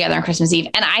everyone comes together on Christmas Eve.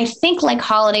 And I think like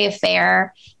Holiday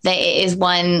Affair, that is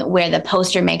one where the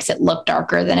poster makes it look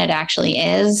darker than it actually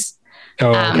is.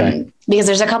 Oh, okay. Because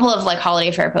there's a couple of like Holiday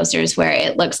Affair posters where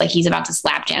it looks like he's about to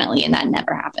slap Janet Leigh, and that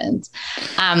never happens.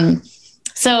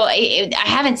 So I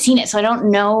haven't seen it, so I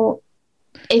don't know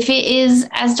if it is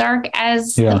as dark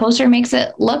as the poster makes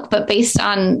it look, but based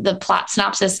on the plot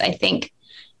synopsis, I think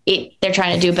they're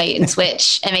trying to do bait and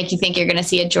switch and make you think you're going to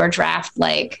see a George Raft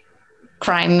like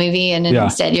crime movie, and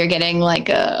instead you're getting like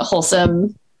a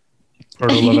wholesome or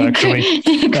Love Actually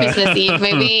Christmas Eve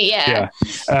movie. Yeah.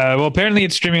 Well, apparently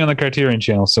it's streaming on the Criterion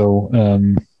Channel, so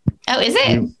oh, is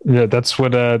it? Yeah, that's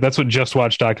what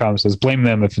JustWatch.com says. Blame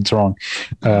them if it's wrong.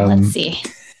 Let's see.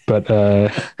 But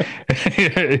yeah,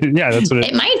 that's what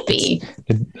it might be.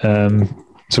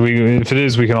 So if it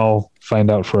is, we can all find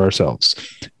out for ourselves.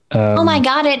 Oh my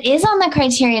God, it is on the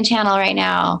Criterion Channel right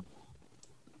now.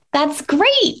 That's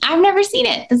great. I've never seen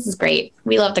it. This is great.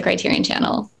 We love the Criterion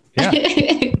Channel.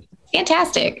 Yeah.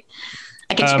 Fantastic.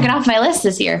 I can check it off my list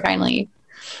this year, finally.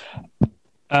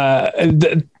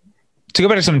 To go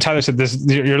back to something Tyler said,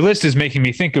 your list is making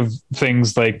me think of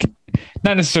things like,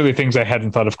 not necessarily things I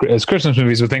hadn't thought of as Christmas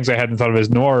movies, but things I hadn't thought of as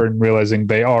noir, and realizing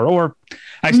they are, or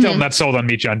I still am not sold on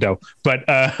Meet John Doe, but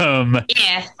I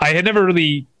had never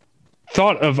really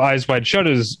thought of Eyes Wide Shut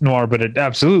as noir, but it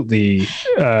absolutely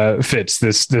fits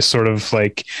this sort of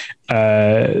like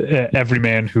every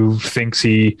man who thinks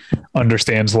he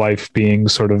understands life being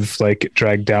sort of like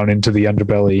dragged down into the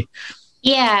underbelly.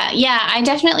 Yeah, I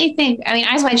definitely think, I mean,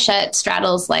 Eyes Wide Shut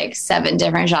straddles like 7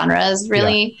 different genres,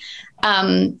 really.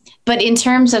 Yeah. But in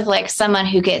terms of like someone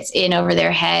who gets in over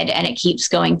their head and it keeps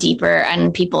going deeper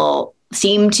and people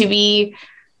seem to be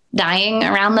dying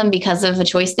around them because of a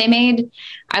choice they made,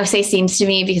 I would say seems to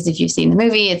me, because if you've seen the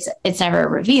movie, it's never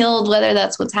revealed whether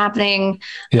that's what's happening.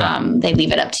 Yeah. They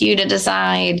leave it up to you to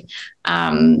decide.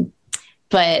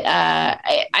 But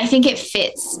I think it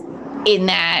fits in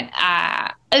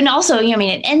that. And also, I mean,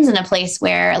 it ends in a place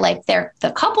where like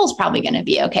the couple's probably going to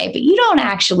be okay, but you don't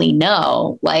actually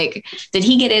know, like, did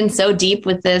he get in so deep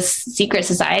with this secret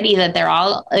society that they're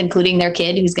all, including their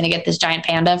kid, who's going to get this giant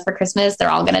panda for Christmas,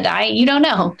 they're all going to die? You don't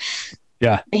know.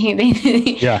 Yeah.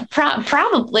 Yeah.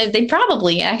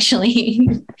 Probably actually.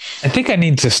 I think I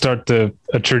need to start a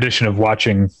tradition of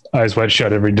watching Eyes Wide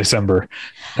Shut every December.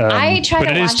 I try,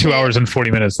 but it is 2 hours and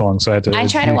 40 minutes long, so I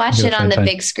try to watch it on the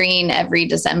big screen every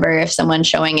December if someone's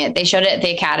showing it. They showed it at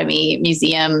the Academy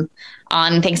Museum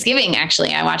on Thanksgiving.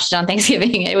 Actually, I watched it on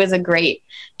Thanksgiving. It was a great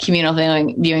communal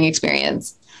viewing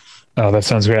experience. Oh, that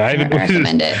sounds great. I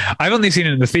recommend it. I've only seen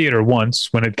it in the theater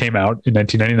once when it came out in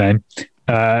 1999.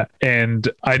 And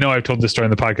I know I've told this story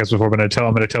in the podcast before, but I'm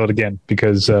going to tell it again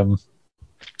because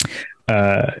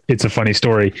it's a funny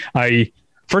story.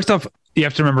 First off, you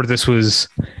have to remember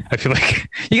I feel like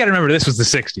you got to remember this was the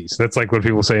 60s. That's like what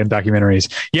people say in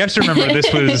documentaries. You have to remember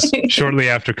this was shortly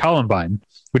after Columbine,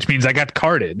 which means I got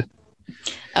carded.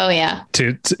 Oh yeah.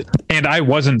 And I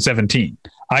wasn't 17.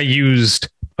 I used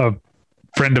a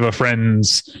friend of a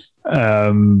friend's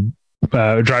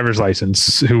driver's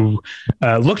license who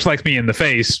looked like me in the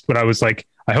face, but I was like,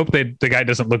 I hope the guy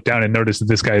doesn't look down and notice that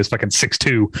this guy is fucking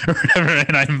 6'2" or whatever,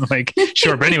 and I'm like,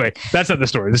 sure. But anyway, that's not the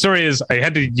story. The story is I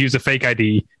had to use a fake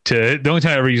ID the only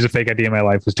time I ever used a fake ID in my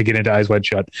life was to get into Eyes Wide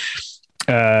Shut.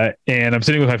 And I'm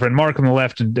sitting with my friend Mark on the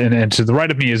left, and to the right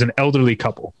of me is an elderly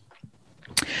couple.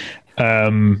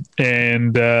 The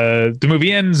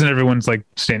movie ends and everyone's like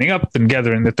standing up and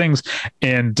gathering the things.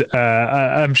 And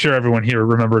I'm sure everyone here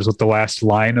remembers what the last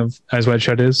line of Eyes Wide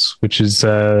Shut is, which is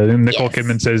Nicole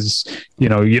Kidman says, you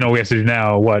know, what we have to do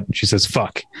now. What? She says,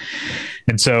 fuck.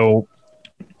 And so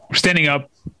we're standing up,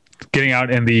 getting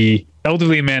out, and the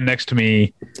elderly man next to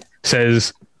me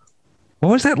says, what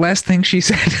was that last thing she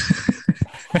said?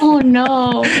 Oh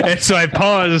no. And so I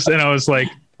paused and I was like,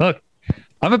 look,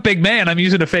 I'm a big man. I'm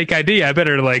using a fake ID. I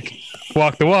better like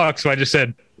walk the walk. So I just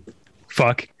said,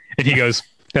 fuck. And he goes,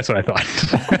 that's what I thought.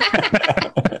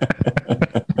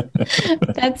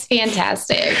 That's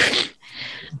fantastic.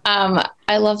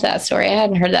 I love that story. I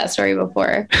hadn't heard that story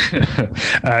before.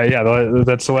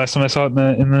 That's the last time I saw it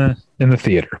in the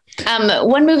theater.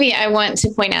 One movie I want to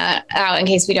point out in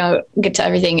case we don't get to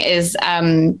everything is,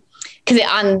 because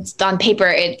on paper,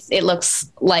 it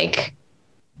looks like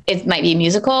it might be a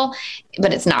musical,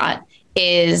 but it's not,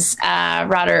 is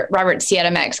Robert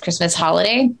Siodmak's Christmas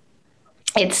Holiday.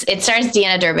 It stars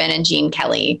Deanna Durbin and Gene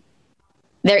Kelly.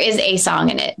 There is a song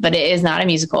in it, but it is not a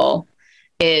musical.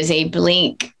 It is a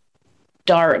bleak,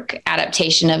 dark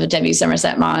adaptation of a W.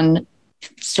 Somerset Maugham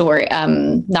story,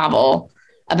 novel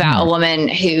about a woman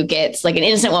who gets, like, an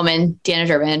innocent woman, Deanna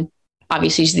Durbin,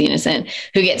 obviously she's the innocent,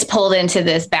 who gets pulled into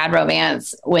this bad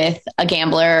romance with a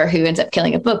gambler who ends up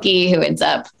killing a bookie, who ends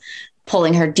up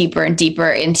pulling her deeper and deeper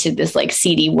into this like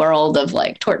seedy world of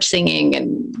like torch singing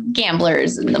and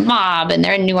gamblers and the mob. And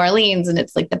they're in New Orleans and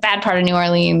it's like the bad part of New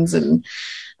Orleans. And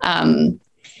her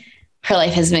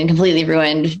life has been completely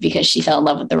ruined because she fell in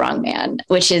love with the wrong man,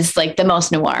 which is like the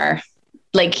most noir.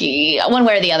 Like one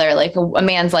way or the other, like a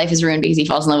man's life is ruined because he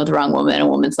falls in love with the wrong woman. And a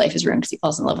woman's life is ruined because he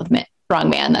falls in love with wrong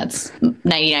man. That's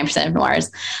 99% of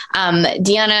noirs.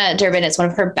 Deanna Durbin, it's one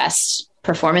of her best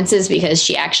performances because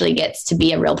she actually gets to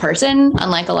be a real person,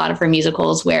 unlike a lot of her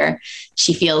musicals where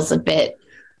she feels a bit,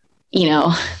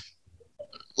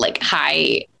 like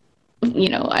high, I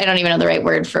don't even know the right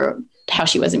word for how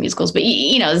she was in musicals, but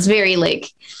it's very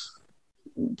like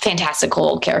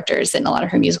fantastical characters in a lot of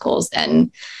her musicals.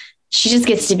 And she just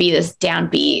gets to be this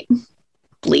downbeat,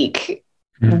 bleak,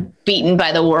 beaten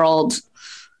by the world,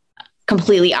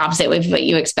 completely opposite with what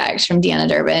you expect from Deanna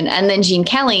Durbin. And then Gene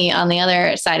Kelly on the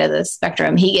other side of the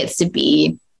spectrum, he gets to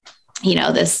be,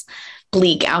 this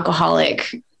bleak,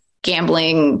 alcoholic,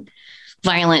 gambling,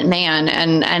 violent man.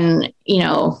 And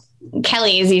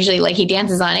Kelly is usually like, he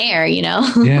dances on air,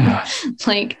 Yeah.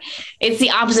 Like it's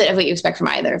the opposite of what you expect from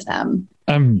either of them.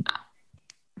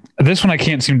 This one I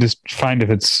can't seem to find if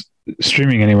it's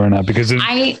streaming anywhere or not, because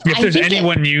if there's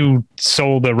anyone you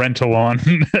sold a rental on,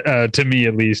 to me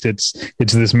at least, it's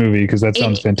this movie, because that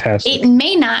sounds fantastic. It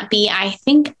may not be. I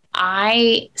think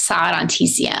I saw it on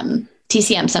TCM.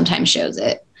 TCM sometimes shows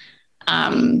it.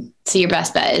 So your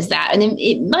best bet is that, and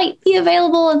it might be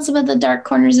available in some of the dark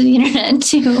corners of the internet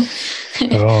too.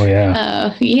 Oh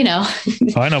yeah.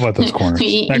 I know about those corners.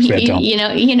 Actually, I don't.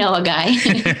 A guy,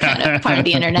 kind of part of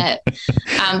the internet.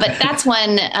 But that's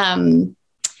one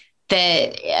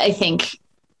that I think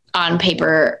on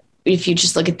paper, if you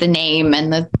just look at the name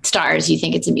and the stars, you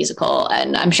think it's a musical.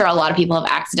 And I'm sure a lot of people have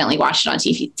accidentally watched it on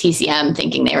TCM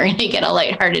thinking they were going to get a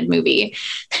lighthearted movie.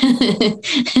 And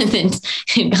then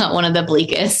it got one of the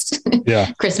bleakest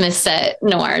Christmas set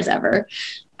noirs ever.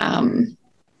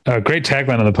 A great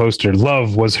tagline on the poster: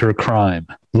 "Love was her crime.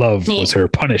 Love was her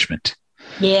punishment."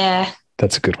 Yeah.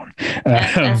 That's a good one.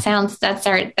 That sounds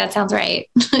right.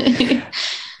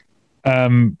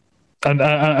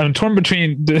 I'm torn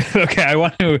between. Okay, I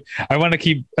want to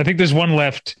keep. I think there's one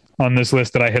left on this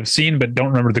list that I have seen but don't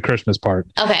remember the Christmas part.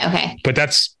 Okay. But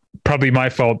that's probably my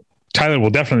fault. Tyler will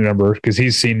definitely remember because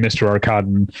he's seen Mr.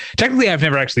 Arkadin. Technically, I've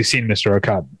never actually seen Mr.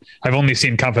 Arkadin. I've only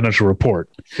seen Confidential Report.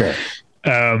 Sure.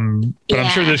 But I'm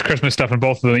sure there's Christmas stuff in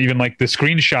both of them. Even like the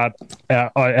screenshot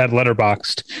at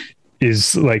Letterboxd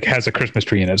is like has a Christmas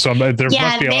tree in it. So there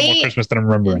must be a lot more Christmas than I'm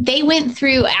remembering. They went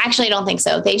through, actually, I don't think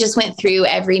so. They just went through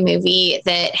every movie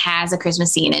that has a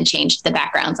Christmas scene and changed the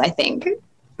backgrounds, I think.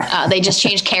 They just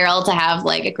changed Carol to have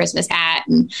like a Christmas hat.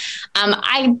 And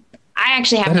I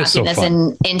actually have not seen this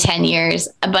in 10 years,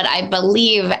 but I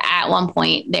believe at one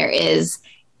point there is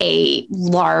a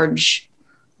large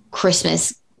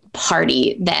Christmas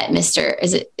party that the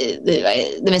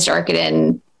Mr.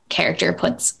 Arkadin character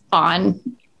puts on.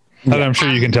 I'm sure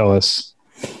you can tell us.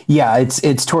 Yeah,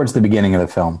 it's towards the beginning of the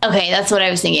film. Okay, that's what I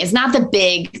was thinking. It's not the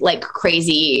big, like,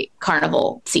 crazy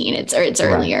carnival scene. It's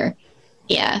earlier. Right.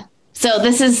 Yeah. So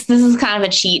this is kind of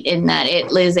a cheat in that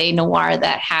it is a noir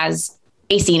that has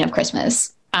a scene of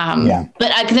Christmas. But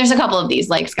there's a couple of these,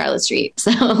 like Scarlet Street,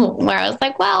 so where I was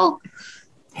like, well,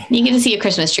 you get to see a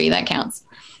Christmas tree, that counts.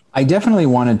 I definitely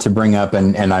wanted to bring up,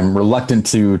 and I'm reluctant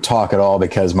to talk at all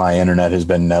because my internet has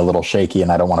been a little shaky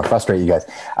and I don't want to frustrate you guys.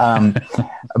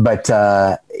 But,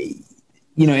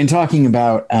 in talking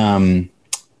about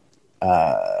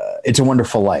It's a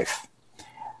Wonderful Life,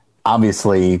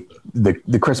 obviously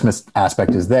the Christmas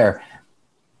aspect is there.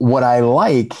 What I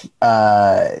like,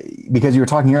 because you were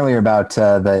talking earlier about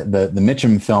the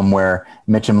Mitchum film where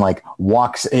Mitchum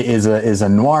is a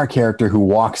noir character who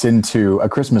walks into a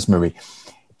Christmas movie.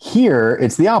 Here,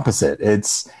 it's the opposite.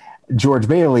 It's George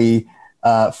Bailey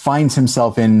finds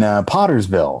himself in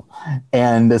Pottersville.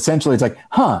 And essentially it's like,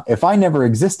 if I never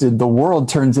existed, the world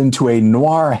turns into a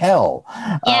noir hell.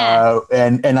 Yeah.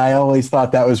 And I always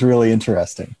thought that was really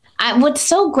interesting. What's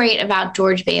so great about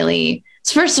George Bailey,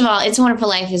 first of all, It's a Wonderful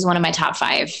Life is one of my top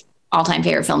 5 all-time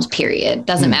favorite films, period.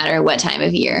 Doesn't matter what time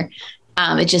of year.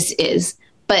 It just is.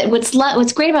 But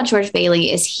what's great about George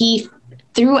Bailey is he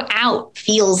throughout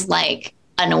feels like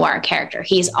a noir character.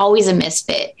 He's always a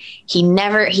misfit.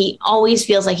 He always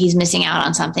feels like he's missing out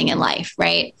on something in life,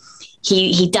 right?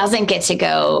 He doesn't get to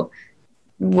go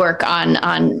work on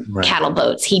cattle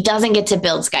boats. He doesn't get to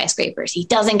build skyscrapers. He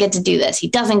doesn't get to do this. He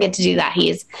doesn't get to do that.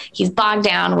 He's bogged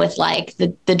down with like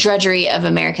the drudgery of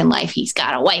American life. He's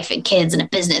got a wife and kids and a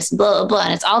business, blah, blah, blah.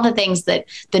 And it's all the things that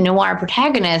the noir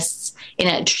protagonists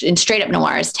in straight up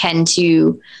noirs tend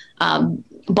to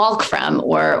balk from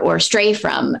or stray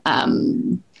from.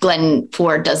 Glenn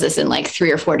Ford does this in like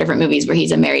 3 or 4 different movies where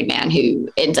he's a married man who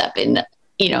ends up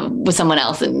with someone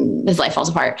else and his life falls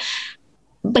apart.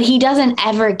 But he doesn't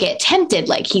ever get tempted.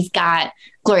 Like he's got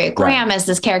Gloria Graham as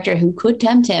this character who could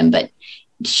tempt him, but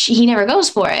he never goes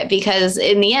for it because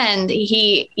in the end,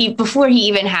 before he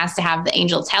even has to have the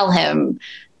angel tell him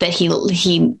that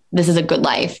this is a good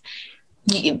life,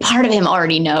 part of him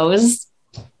already knows.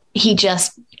 He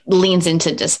just leans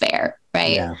into despair,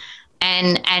 right? Yeah.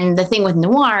 And the thing with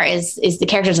noir is the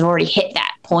characters have already hit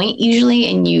that point usually,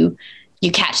 and you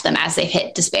you catch them as they've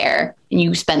hit despair and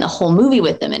you spend the whole movie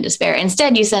with them in despair.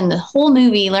 Instead, you spend the whole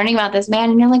movie learning about this man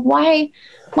and you're like, why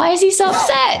is he so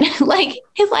upset? Like,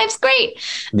 his life's great.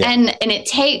 Yeah. And it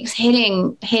takes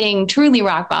hitting truly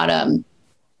rock bottom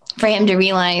for him to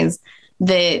realize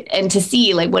that and to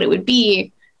see like what it would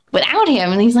be without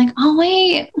him. And he's like, oh,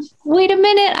 wait a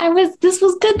minute. This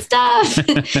was good stuff.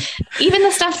 Even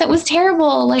the stuff that was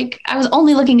terrible. Like, I was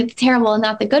only looking at the terrible and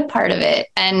not the good part of it.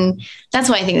 And that's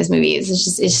why I think this movie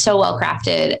is so well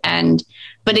crafted.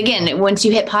 But again, once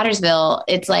you hit Pottersville,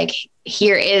 it's like,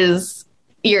 you're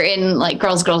in like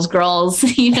girls,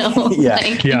 you know,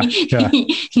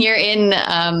 you're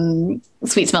in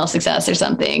Sweet Smell of Success or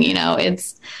something, you know,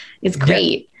 it's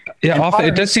great. Yeah. Often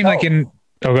it does seem like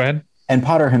go ahead. And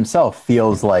Potter himself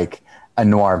feels like a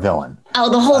noir villain. Oh,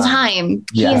 the whole time.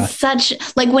 He's such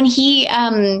like when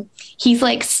he's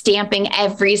like stamping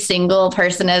every single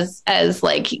person as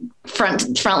like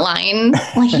front line.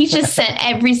 Like he just sent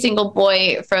every single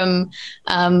boy from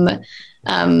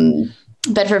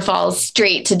Bedford Falls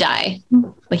straight to die.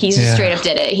 Like he just straight up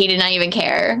did it. He did not even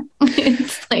care.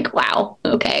 It's like, wow.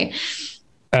 Okay.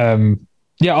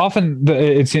 Often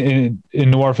it's in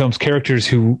noir films, characters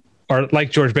who are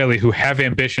like George Bailey, who have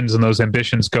ambitions and those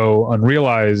ambitions go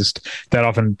unrealized, that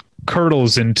often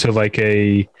curdles into like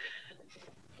a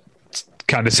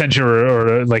condescension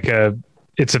or like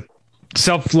it's a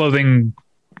self-loathing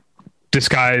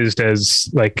disguised as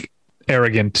like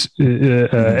arrogance,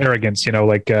 you know,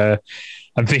 like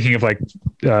I'm thinking of like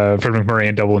Fred McMurray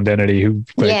in Double Indemnity, who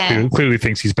clearly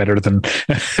thinks he's better than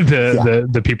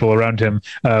the people around him,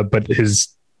 but his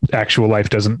actual life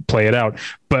doesn't play it out,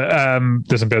 but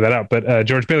doesn't bear that out. But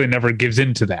George Bailey never gives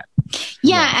in to that.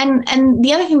 And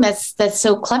the other thing that's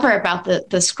so clever about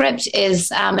the script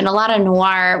is in a lot of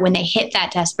noir, when they hit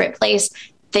that desperate place,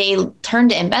 they turn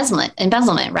to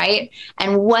embezzlement, right?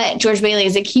 And what George Bailey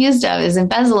is accused of is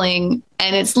embezzling,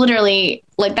 and it's literally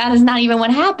like that is not even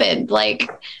what happened. Like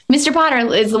Mr. Potter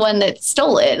is the one that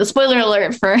stole it. Spoiler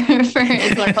alert for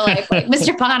It's Wonderful Life. Like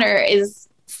Mr. Potter is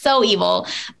so evil,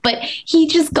 but he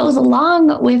just goes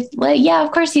along with, well, yeah,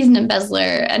 of course he's an embezzler.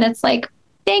 And it's like,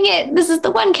 dang it, this is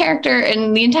the one character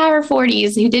in the entire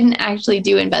 40s who didn't actually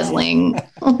do embezzling.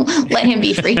 Let him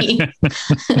be free.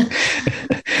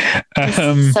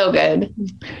 So good.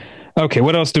 Okay,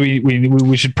 what else do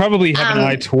we should probably have an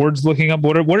eye towards looking up?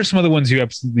 What are some of the ones you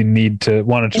absolutely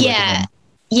wanted to recommend?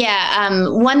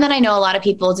 One that I know a lot of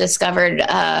people discovered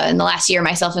in the last year,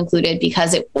 myself included,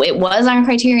 because it was on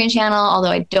Criterion Channel,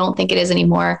 although I don't think it is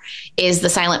anymore, is The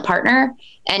Silent Partner.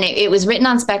 And it was written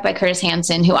on spec by Curtis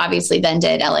Hanson, who obviously then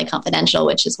did LA Confidential,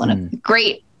 which is one of the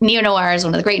great neo-noirs,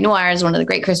 one of the great noirs, one of the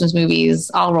great Christmas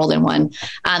movies, all rolled in one.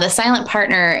 The Silent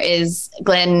Partner is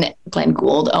Glenn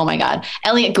Gould. Oh my God.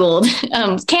 Elliot Gould,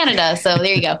 Canada. So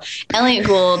there you go. Elliot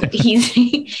Gould.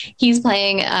 He's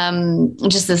playing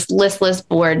just this listless,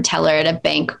 bored teller at a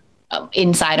bank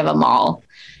inside of a mall.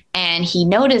 And he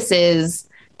notices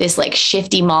this like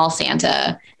shifty mall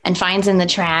Santa and finds in the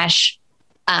trash,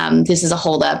 this is a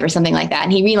holdup or something like that.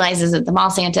 And he realizes that the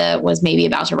mall Santa was maybe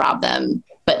about to rob them,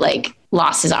 but like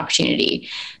lost his opportunity.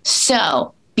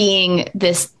 So being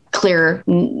this clear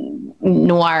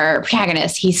noir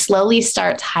protagonist, he slowly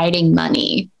starts hiding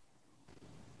money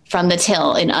from the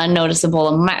till in unnoticeable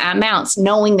amounts,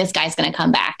 knowing this guy's going to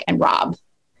come back and rob.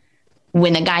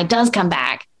 When the guy does come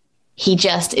back, he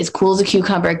just is cool as a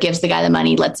cucumber, gives the guy the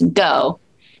money, lets him go,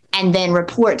 and then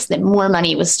reports that more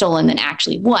money was stolen than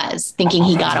actually was, thinking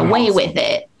he got away with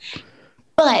it.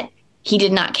 But he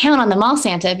did not count on the mall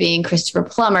Santa being Christopher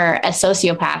Plummer, a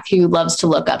sociopath who loves to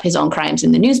look up his own crimes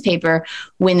in the newspaper.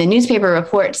 When the newspaper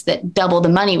reports that double the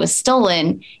money was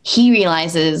stolen, he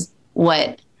realizes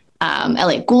what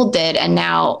Elliot Gould did and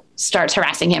now starts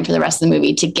harassing him for the rest of the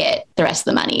movie to get the rest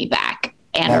of the money back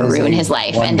and ruin his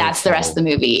life. Wonderful. And that's the rest of the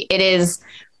movie. It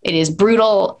is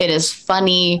brutal. It is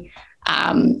funny.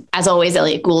 As always,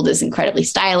 Elliot Gould is incredibly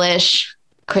stylish.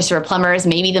 Christopher Plummer is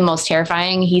maybe the most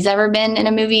terrifying he's ever been in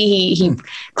a movie. He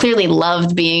clearly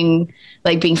loved being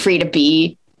free to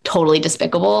be totally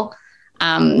despicable.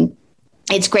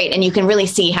 It's great. And you can really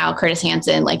see how Curtis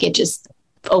Hanson, like it just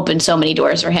opened so many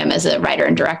doors for him as a writer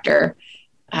and director,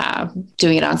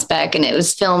 doing it on spec. And it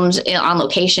was filmed on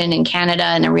location in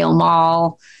Canada in a real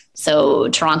mall. So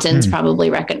Torontans probably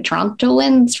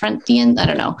Torontians, I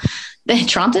don't know. The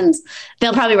Torontans,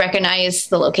 they'll probably recognize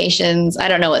the locations. I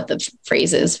don't know what the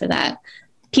phrase is for that.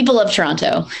 People of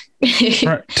Toronto.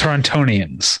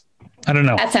 Torontonians. I don't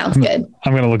know. That sounds good.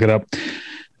 I'm going to look it up.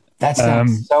 That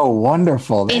sounds so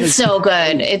wonderful. It's so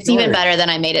good. It's even better than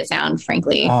I made it sound,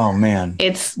 frankly. Oh, man.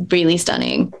 It's really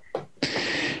stunning.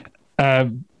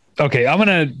 Okay, I want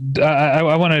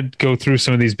to go through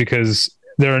some of these because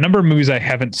there are a number of movies I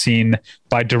haven't seen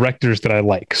by directors that I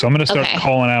like. So I'm going to start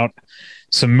calling out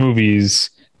some movies.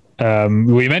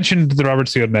 We mentioned the Robert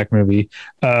Siodmak movie,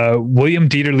 William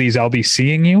Dieterle's I'll Be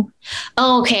Seeing You.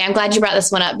 Oh, okay. I'm glad you brought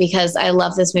this one up because I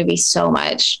love this movie so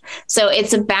much. So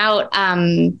it's about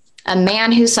a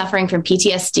man who's suffering from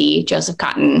PTSD, Joseph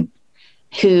Cotton,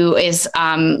 who is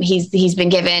he's been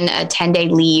given a 10-day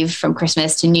leave from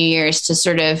Christmas to New Year's to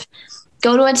sort of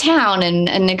go to a town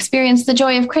and experience the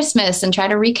joy of Christmas and try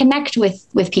to reconnect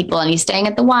with people. And he's staying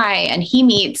at the Y, and he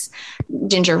meets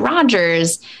Ginger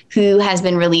Rogers, who has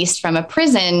been released from a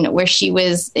prison where she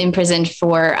was imprisoned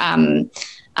for,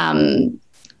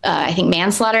 I think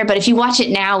manslaughter. But if you watch it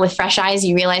now with fresh eyes,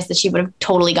 you realize that she would have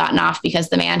totally gotten off because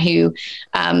the man who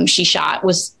she shot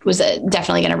was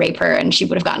definitely going to rape her, and she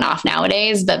would have gotten off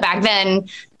nowadays. But back then,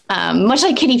 much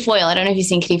like Kitty Foyle, I don't know if you've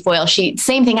seen Kitty Foyle.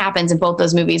 Same thing happens in both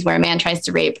those movies where a man tries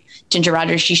to rape Ginger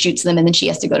Rogers. She shoots them and then she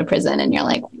has to go to prison. And you're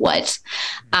like, what?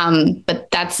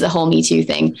 But that's the whole Me Too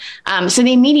thing. So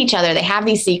they meet each other. They have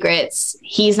these secrets.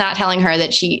 He's not telling her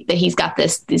that he's got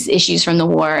these issues from the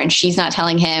war, and she's not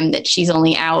telling him that she's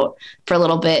only out for a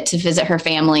little bit to visit her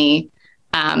family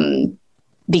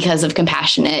because of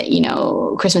compassionate,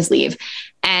 Christmas leave.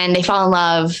 And they fall in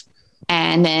love.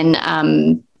 And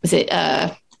then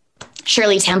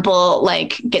Shirley Temple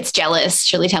gets jealous.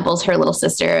 Shirley Temple's her little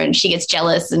sister, and she gets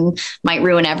jealous and might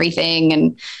ruin everything.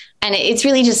 And it's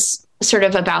really just sort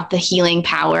of about the healing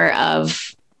power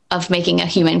of making a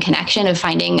human connection, of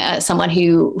finding someone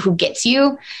who gets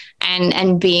you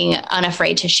and being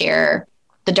unafraid to share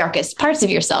the darkest parts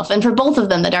of yourself. And for both of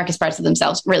them, the darkest parts of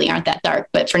themselves really aren't that dark,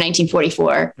 but for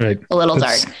 1944, right, a little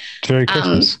dark. Very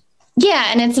Christmas.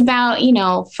 Yeah. And it's about,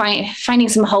 finding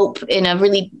some hope in a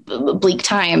really bleak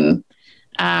time.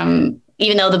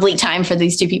 Even though the bleak time for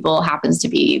these two people happens to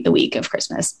be the week of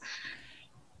Christmas.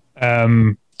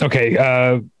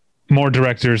 Okay. More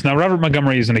directors. Now, Robert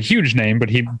Montgomery isn't a huge name, but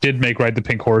he did make Ride the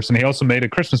Pink Horse, and he also made a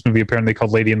Christmas movie apparently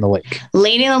called Lady in the Lake.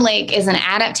 Lady in the Lake is an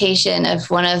adaptation of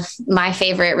one of my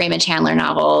favorite Raymond Chandler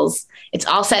novels. It's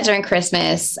all set during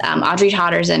Christmas. Audrey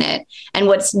Totter's in it. And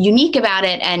what's unique about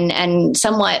it and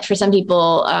somewhat for some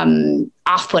people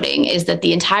off-putting is that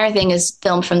the entire thing is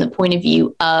filmed from the point of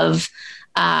view of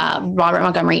Robert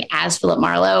Montgomery as Philip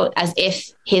Marlowe, as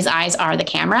if his eyes are the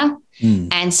camera.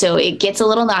 And so it gets a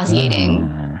little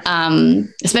nauseating,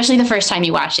 especially the first time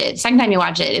you watch it. Second time you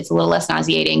watch it, it's a little less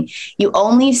nauseating. You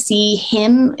only see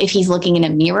him if he's looking in a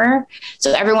mirror.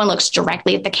 So everyone looks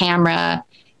directly at the camera.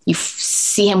 You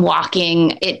see him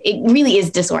walking. It really is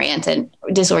disorienting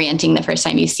the first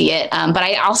time you see it. But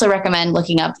I also recommend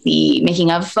looking up the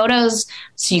making of photos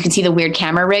so you can see the weird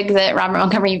camera rig that Robert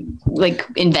Montgomery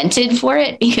invented for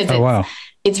it, because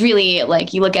it's really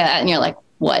you look at it and you're like,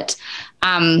 what?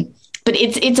 But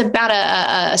it's about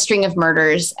a string of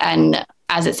murders, and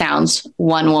as it sounds,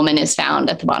 one woman is found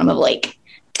at the bottom of a lake,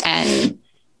 and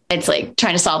it's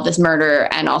trying to solve this murder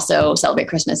and also celebrate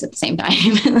Christmas at the same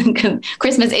time.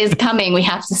 Christmas is coming. We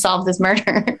have to solve this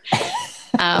murder.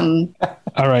 All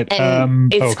right.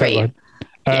 It's great.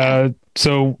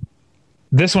 So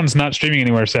this one's not streaming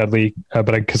anywhere, sadly, but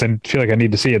because I feel like I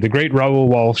need to see it. The great Raoul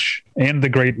Walsh and the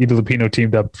great Ida Lupino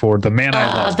teamed up for The Man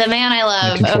I Love. The Man I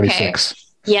Love. Okay.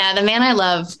 Yeah. The Man I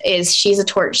Love she's a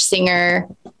torch singer.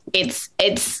 It's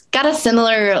got a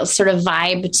similar sort of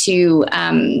vibe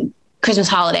to, Christmas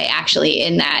Holiday, actually,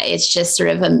 in that it's just sort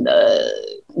of a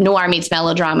noir meets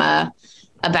melodrama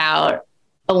about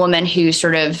a woman who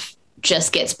sort of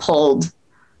just gets pulled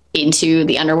into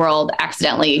the underworld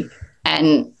accidentally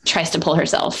and tries to pull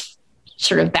herself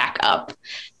sort of back up.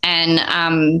 And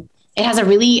it has a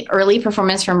really early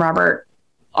performance from Robert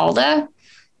Alda.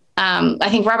 I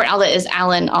think Robert Alda is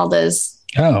Alan Alda's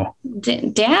dad,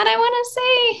 I want to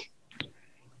say.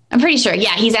 I'm pretty sure.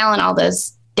 Yeah, he's Alan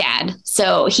Alda's dad.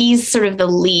 So he's sort of the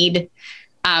lead.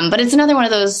 But it's another one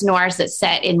of those noirs that's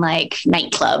set in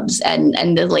nightclubs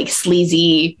and the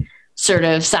sleazy sort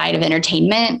of side of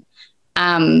entertainment.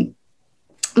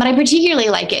 But I particularly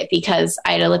like it because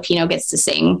Ida Lupino gets to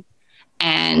sing,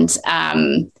 and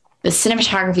the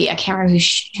cinematography, I can't remember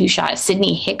who shot it.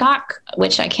 Sidney Hickok,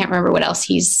 which I can't remember what else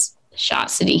he's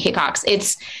shot. Sidney Hickok's.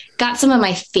 It's got some of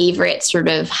my favorite sort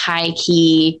of high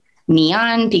key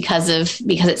neon because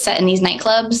it's set in these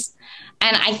nightclubs.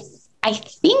 And I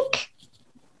think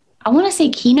I want to say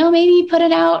Kino maybe put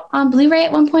it out on Blu-ray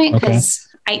at one point, because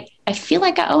I feel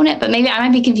like I own it, but maybe I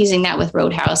might be confusing that with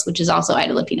Roadhouse, which is also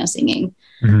Ida Lupino singing.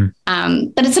 Mm-hmm.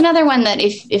 But it's another one that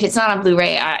if it's not on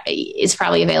Blu-ray, is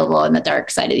probably available on the dark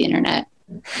side of the internet.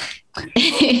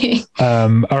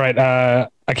 All right.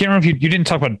 I can't remember if you didn't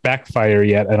talk about Backfire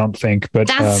yet. I don't think, but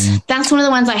that's one of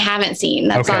the ones I haven't seen.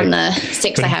 That's okay. On the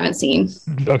 6 I haven't seen.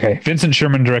 Okay. Vincent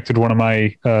Sherman directed one of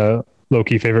my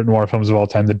low-key favorite noir films of all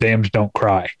time, The Damned Don't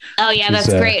Cry. Oh yeah, that's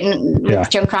great. And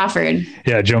Joan Crawford.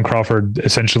 Yeah, Joan Crawford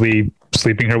essentially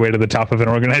sleeping her way to the top of an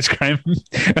organized crime.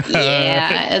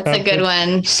 Yeah, it's a good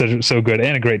one. So good,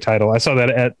 and a great title. I saw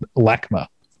that at LACMA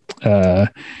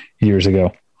years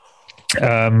ago.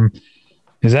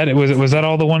 Was that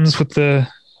all the ones with the?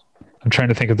 I'm trying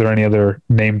to think if there are any other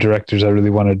named directors I really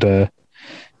wanted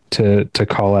to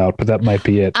call out, but that might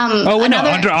be it.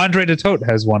 Andre de Toth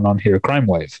has one on here, Crime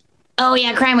Wave. Oh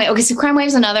yeah, Crime Wave. Okay, so Crime Wave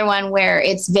is another one where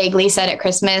it's vaguely set at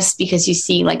Christmas because you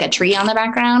see like a tree on the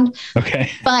background.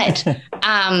 Okay. But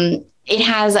it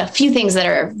has a few things that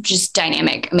are just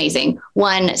dynamic, amazing.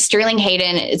 One, Sterling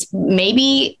Hayden. It's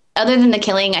maybe, other than The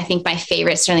Killing, I think my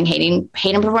favorite Sterling Hayden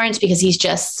performance because he's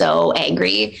just so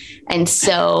angry and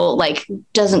so like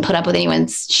doesn't put up with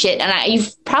anyone's shit. And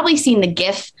you've probably seen the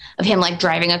GIF of him like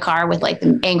driving a car with like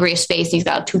the angriest face. And he's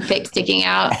got a toothpick sticking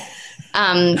out.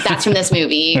 That's from this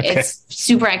movie. Okay. It's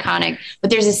super iconic. But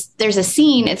there's a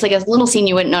scene. It's like a little scene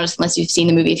you wouldn't notice unless you've seen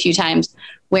the movie a few times,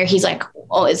 where he's like,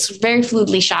 oh, it's very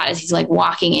fluidly shot as he's like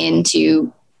walking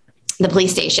into the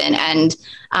police station, and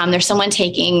there's someone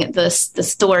taking the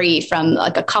story from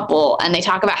like a couple, and they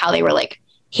talk about how they were like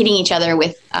hitting each other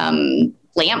with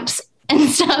lamps and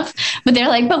stuff, but they're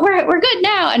like, but we're good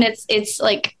now. And it's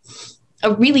like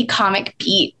a really comic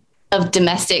beat of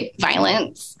domestic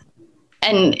violence,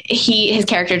 and his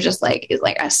character just like is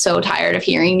like, I'm so tired of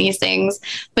hearing these things,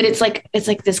 but it's like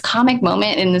this comic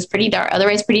moment in this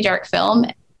otherwise pretty dark film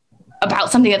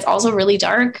about something that's also really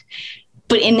dark,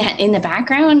 but in the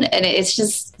background. And it's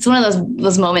one of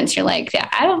those moments you're like, yeah,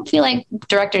 I don't feel like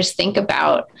directors think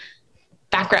about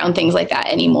background things like that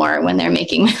anymore when they're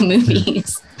making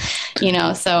movies,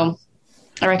 so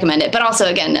I recommend it. But also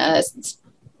again, it's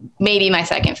maybe my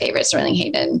second favorite Sterling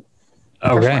Hayden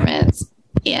performance.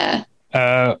 Yeah.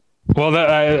 Anything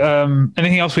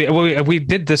else? We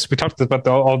did this. We talked about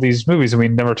all these movies, and we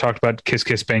never talked about Kiss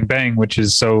Kiss Bang Bang, which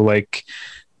is so like,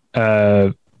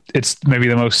 it's maybe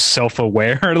the most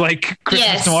self-aware like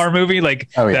Christmas noir movie.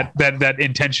 Like that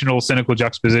intentional cynical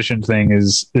juxtaposition thing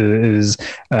is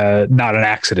not an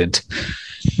accident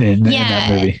in that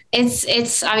movie.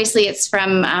 It's obviously it's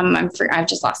from I've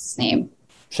just lost his name.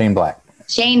 Shane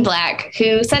Black,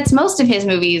 who sets most of his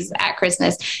movies at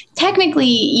Christmas. Technically,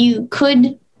 you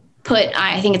could put,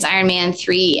 I think it's Iron Man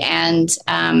 3 and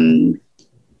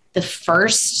the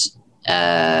first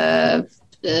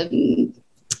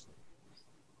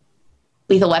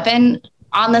Lethal Weapon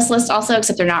on this list also,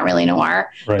 except they're not really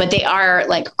noir, but they are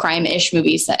like crime-ish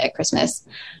movies set at Christmas.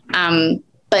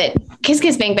 But Kiss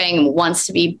Kiss Bang Bang wants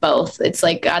to be both. It's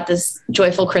like got this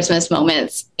joyful Christmas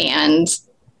moments and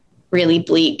really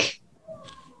bleak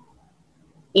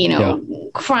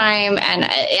crime. And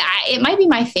it might be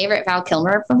my favorite Val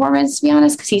Kilmer performance, to be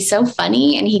honest, because he's so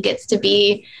funny and he gets to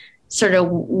be sort of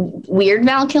weird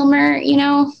Val Kilmer,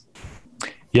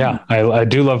 Yeah, I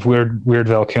do love weird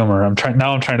Val Kilmer. I'm trying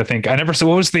to think. I never saw,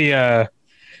 what was the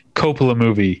Coppola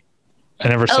movie? I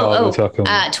never saw it with Val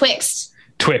Kilmer.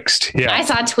 Twixt. Yeah. I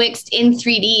saw Twixt in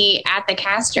 3D at the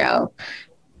Castro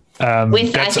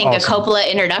with, I think, awesome. A Coppola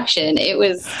introduction. It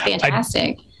was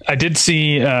fantastic. I did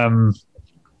see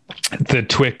the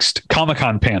Twixt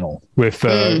Comic-Con panel with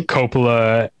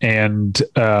Coppola and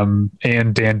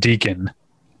Dan Deacon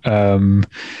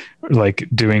like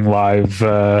doing live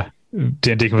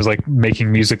Dan Deacon was like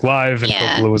making music live and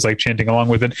Coppola was like chanting along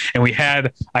with it. And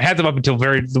I had them up until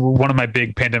one of my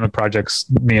big pandemic projects.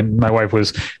 Me and my wife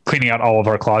was cleaning out all of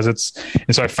our closets.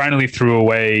 And so I finally threw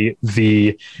away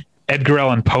the Edgar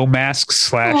Allan Poe masks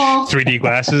 / 3D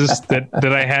glasses that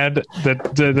I had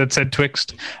that said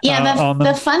Twixt. Yeah.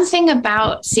 The fun thing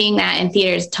about seeing that in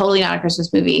theaters, totally not a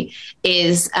Christmas movie,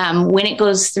 is when it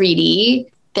goes 3D,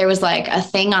 there was like a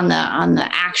thing on the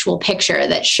actual picture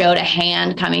that showed a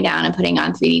hand coming down and putting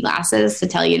on 3D glasses to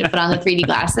tell you to put on the 3D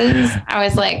glasses. I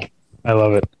was like, I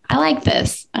love it. I like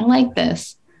this. I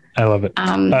love it.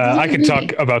 I could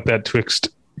talk about that Twixt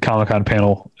Comic-Con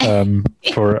panel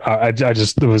for it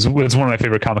was one of my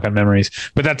favorite Comic-Con memories,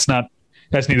 but that's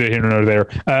neither here nor there.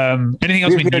 Anything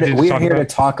else we're here to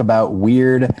talk about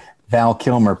weird Val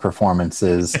Kilmer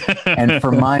performances. And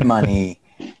for my money,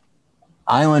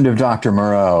 Island of Dr.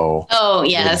 Moreau. Oh,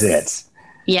 yes. Is it.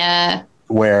 Yeah.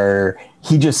 Where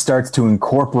he just starts to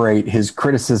incorporate his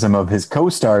criticism of his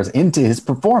co-stars into his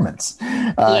performance.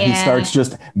 He starts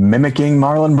just mimicking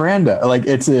Marlon Brando. Like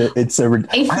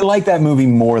I like that movie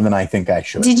more than I think I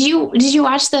should. Did you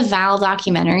watch the Val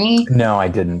documentary? No, I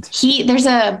didn't. There's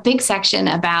a big section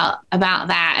about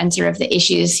that and sort of the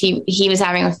issues he was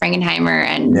having with Frankenheimer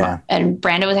and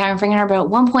Brando was having with Frankenheimer. But at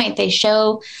one point they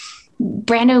show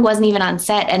Brando wasn't even on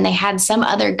set and they had some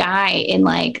other guy in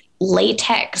like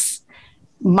latex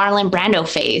Marlon Brando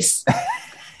face.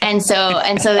 And so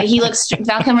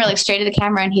Val Kilmer looks straight at the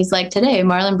camera and he's like, today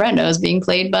Marlon Brando is being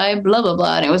played by blah, blah,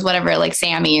 blah. And it was whatever, like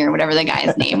Sammy or whatever the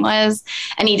guy's name was.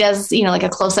 And he does, like a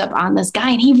close up on this guy.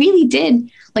 And he really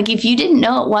did. Like, if you didn't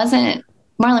know it wasn't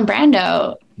Marlon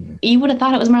Brando, you would have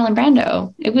thought it was Marlon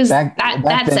Brando. It was that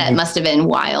set must have been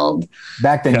wild.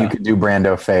 Back then you could do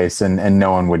Brando face and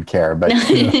no one would care, but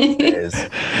you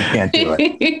can't do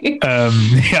it.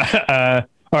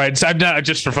 All right, so I'm not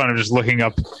just for fun. I'm just looking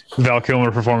up Val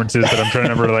Kilmer performances, but I'm trying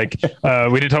to remember. Like,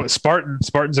 we didn't talk about Spartan.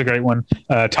 Spartan's a great one.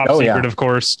 Top Secret, of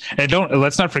course. And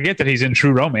let's not forget that he's in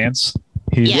True Romance.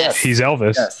 He's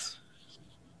Elvis. Yes.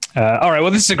 All right.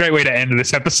 Well, this is a great way to end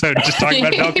this episode. Just talking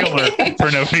about Val Kilmer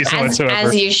for no reason whatsoever.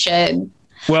 As you should.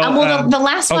 Well, the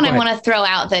last one I want to throw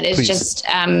out that is just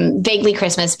vaguely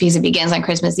Christmas because it begins on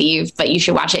Christmas Eve, but you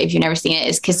should watch it if you've never seen it.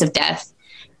 Is Kiss of Death.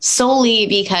 Solely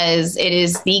because it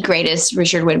is the greatest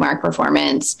Richard Widmark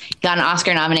performance. Got an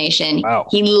Oscar nomination. Wow.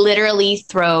 He literally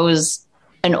throws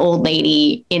an old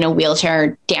lady in a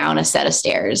wheelchair down a set of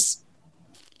stairs.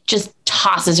 Just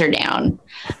tosses her down.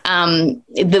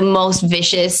 The most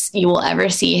vicious you will ever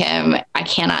see him. I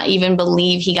cannot even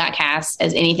believe he got cast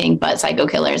as anything but Psycho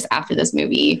Killers after this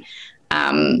movie.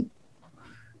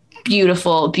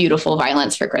 Beautiful, beautiful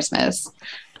violence for Christmas.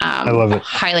 I love it.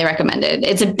 Highly recommended.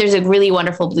 There's a really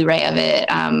wonderful Blu-ray of it.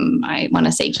 I want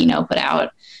to say Kino put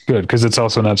out. Good, because it's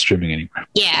also not streaming anymore.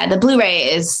 Yeah, the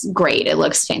Blu-ray is great. It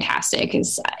looks fantastic.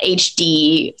 It's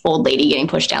HD old lady getting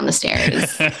pushed down the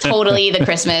stairs. Totally the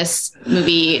Christmas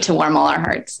movie to warm all our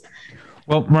hearts.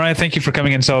 Well, Mariah, thank you for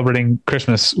coming and celebrating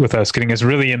Christmas with us, getting us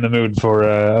really in the mood for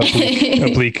a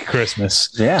bleak Christmas.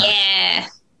 Yeah.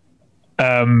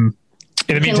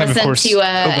 In the meantime, listen of course, to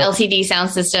LCD Sound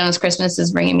Systems. Christmas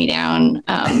is bringing me down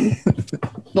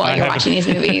while you're watching these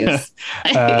movies.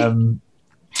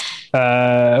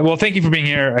 Well, thank you for being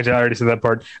here. I already said that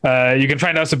part. You can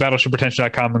find us at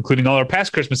battleshippretension.com, including all our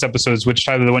past Christmas episodes, which,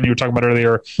 Tyler, the one you were talking about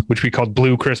earlier, which we called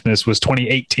Blue Christmas, was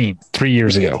 2018, 3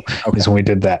 years ago is when we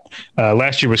did that.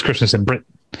 Last year was Christmas in Britain.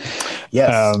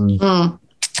 Yes.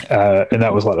 And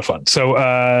that was a lot of fun. So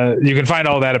you can find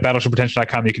all that at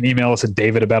battleshippretension.com. You can email us at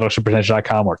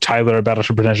david@battleshippretension.com or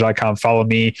tyler@battleshippretension.com. Follow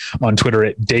me on Twitter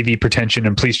at davypretension.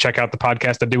 And please check out the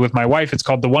podcast I do with my wife. It's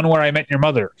called The One Where I Met Your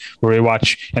Mother, where we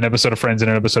watch an episode of Friends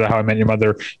and an episode of How I Met Your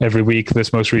Mother every week.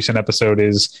 This most recent episode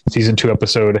is season 2,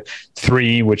 episode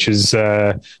 3, which is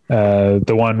the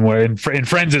one where in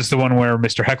Friends, it's the one where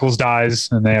Mr. Heckles dies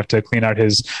and they have to clean out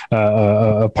his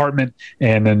apartment.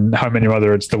 And then How I Met Your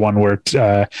Mother, it's the one where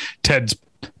Ted's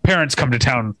parents come to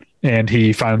town and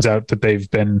he finds out that they've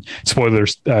been,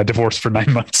 spoilers, divorced for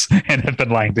 9 months and have been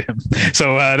lying to him.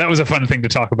 So that was a fun thing to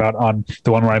talk about on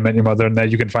The One Where I Met Your Mother, and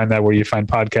that you can find that where you find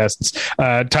podcasts.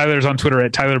 Tyler's on Twitter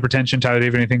at Tyler Pretension. Tyler, do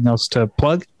you have anything else to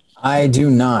plug? I do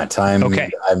not.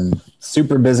 I'm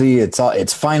super busy.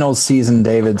 It's final season,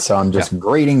 David, so I'm just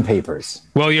grading papers.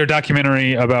 Well, your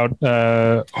documentary about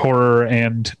horror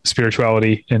and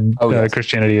spirituality and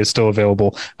Christianity is still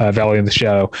available. Valley of the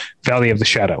Shadow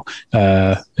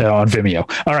on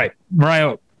Vimeo. All right,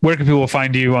 Mariah, where can people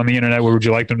find you on the internet? Where would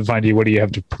you like them to find you? What do you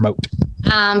have to promote?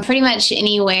 Pretty much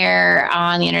anywhere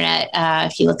on the internet.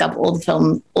 If you look up old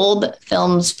films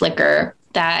Flickr,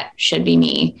 that should be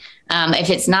me. If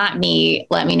it's not me,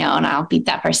 let me know and I'll beat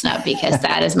that person up because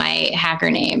that is my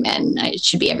hacker name and it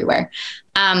should be everywhere.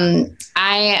 I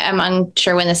am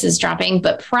unsure when this is dropping,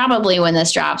 but probably when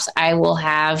this drops, I will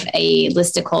have a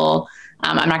listicle.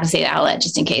 I'm not going to say the outlet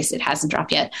just in case it hasn't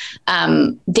dropped yet.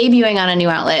 Debuting on a new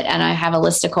outlet, and I have a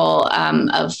listicle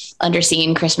of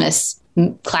underseen Christmas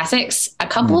classics, a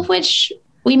couple of which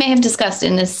we may have discussed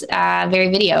in this very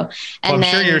video. And I'm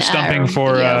sure you're stumping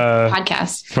for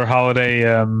podcast for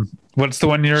holiday. What's the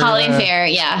one you're Holiday Fair?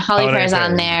 Yeah, Holiday Fair is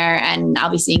on there, and I'll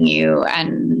be seeing you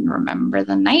and Remember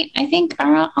the Night, I think,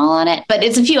 are all on it. But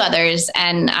it's a few others,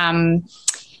 and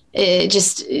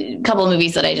just a couple of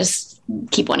movies that I just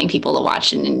keep wanting people to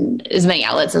watch, and as many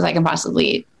outlets as I can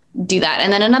possibly do that.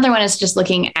 And then another one is just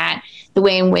looking at the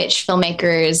way in which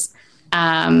filmmakers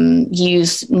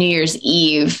use New Year's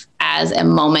Eve as a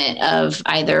moment of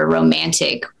either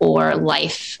romantic or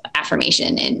life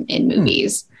affirmation in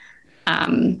movies.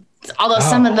 Although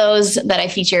some of those that I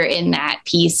feature in that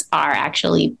piece are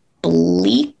actually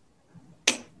bleak,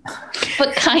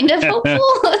 but kind of hopeful.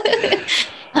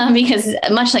 Because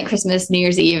much like Christmas, New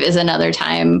Year's Eve is another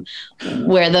time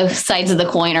where the sides of the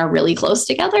coin are really close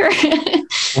together.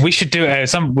 We should do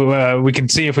we can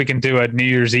see if we can do a New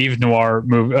Year's Eve noir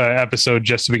episode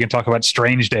just so we can talk about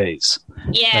Strange Days.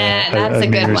 Yeah, that's a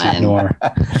good one.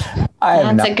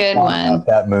 That's a good one.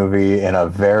 That movie in a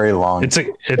very long. It's a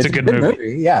good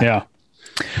movie. Yeah.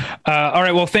 All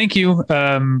right. Well, thank you.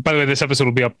 By the way, this episode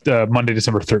will be up Monday,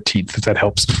 December 13th, if that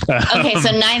helps. Okay.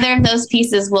 So neither of those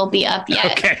pieces will be up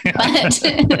yet, but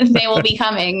they will be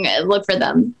coming. Look for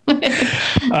them.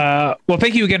 Well,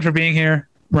 thank you again for being here,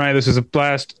 Ryan. This was a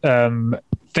blast.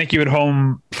 Thank you at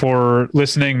home for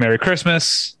listening. Merry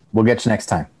Christmas. We'll get you next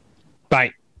time.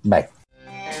 Bye. Bye.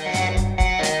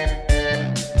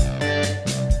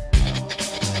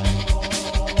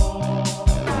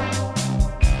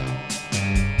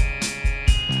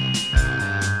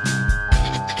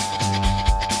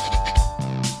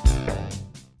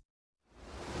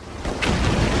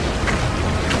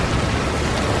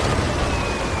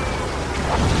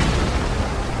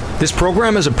 This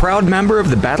program is a proud member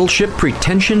of the Battleship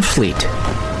Pretension Fleet.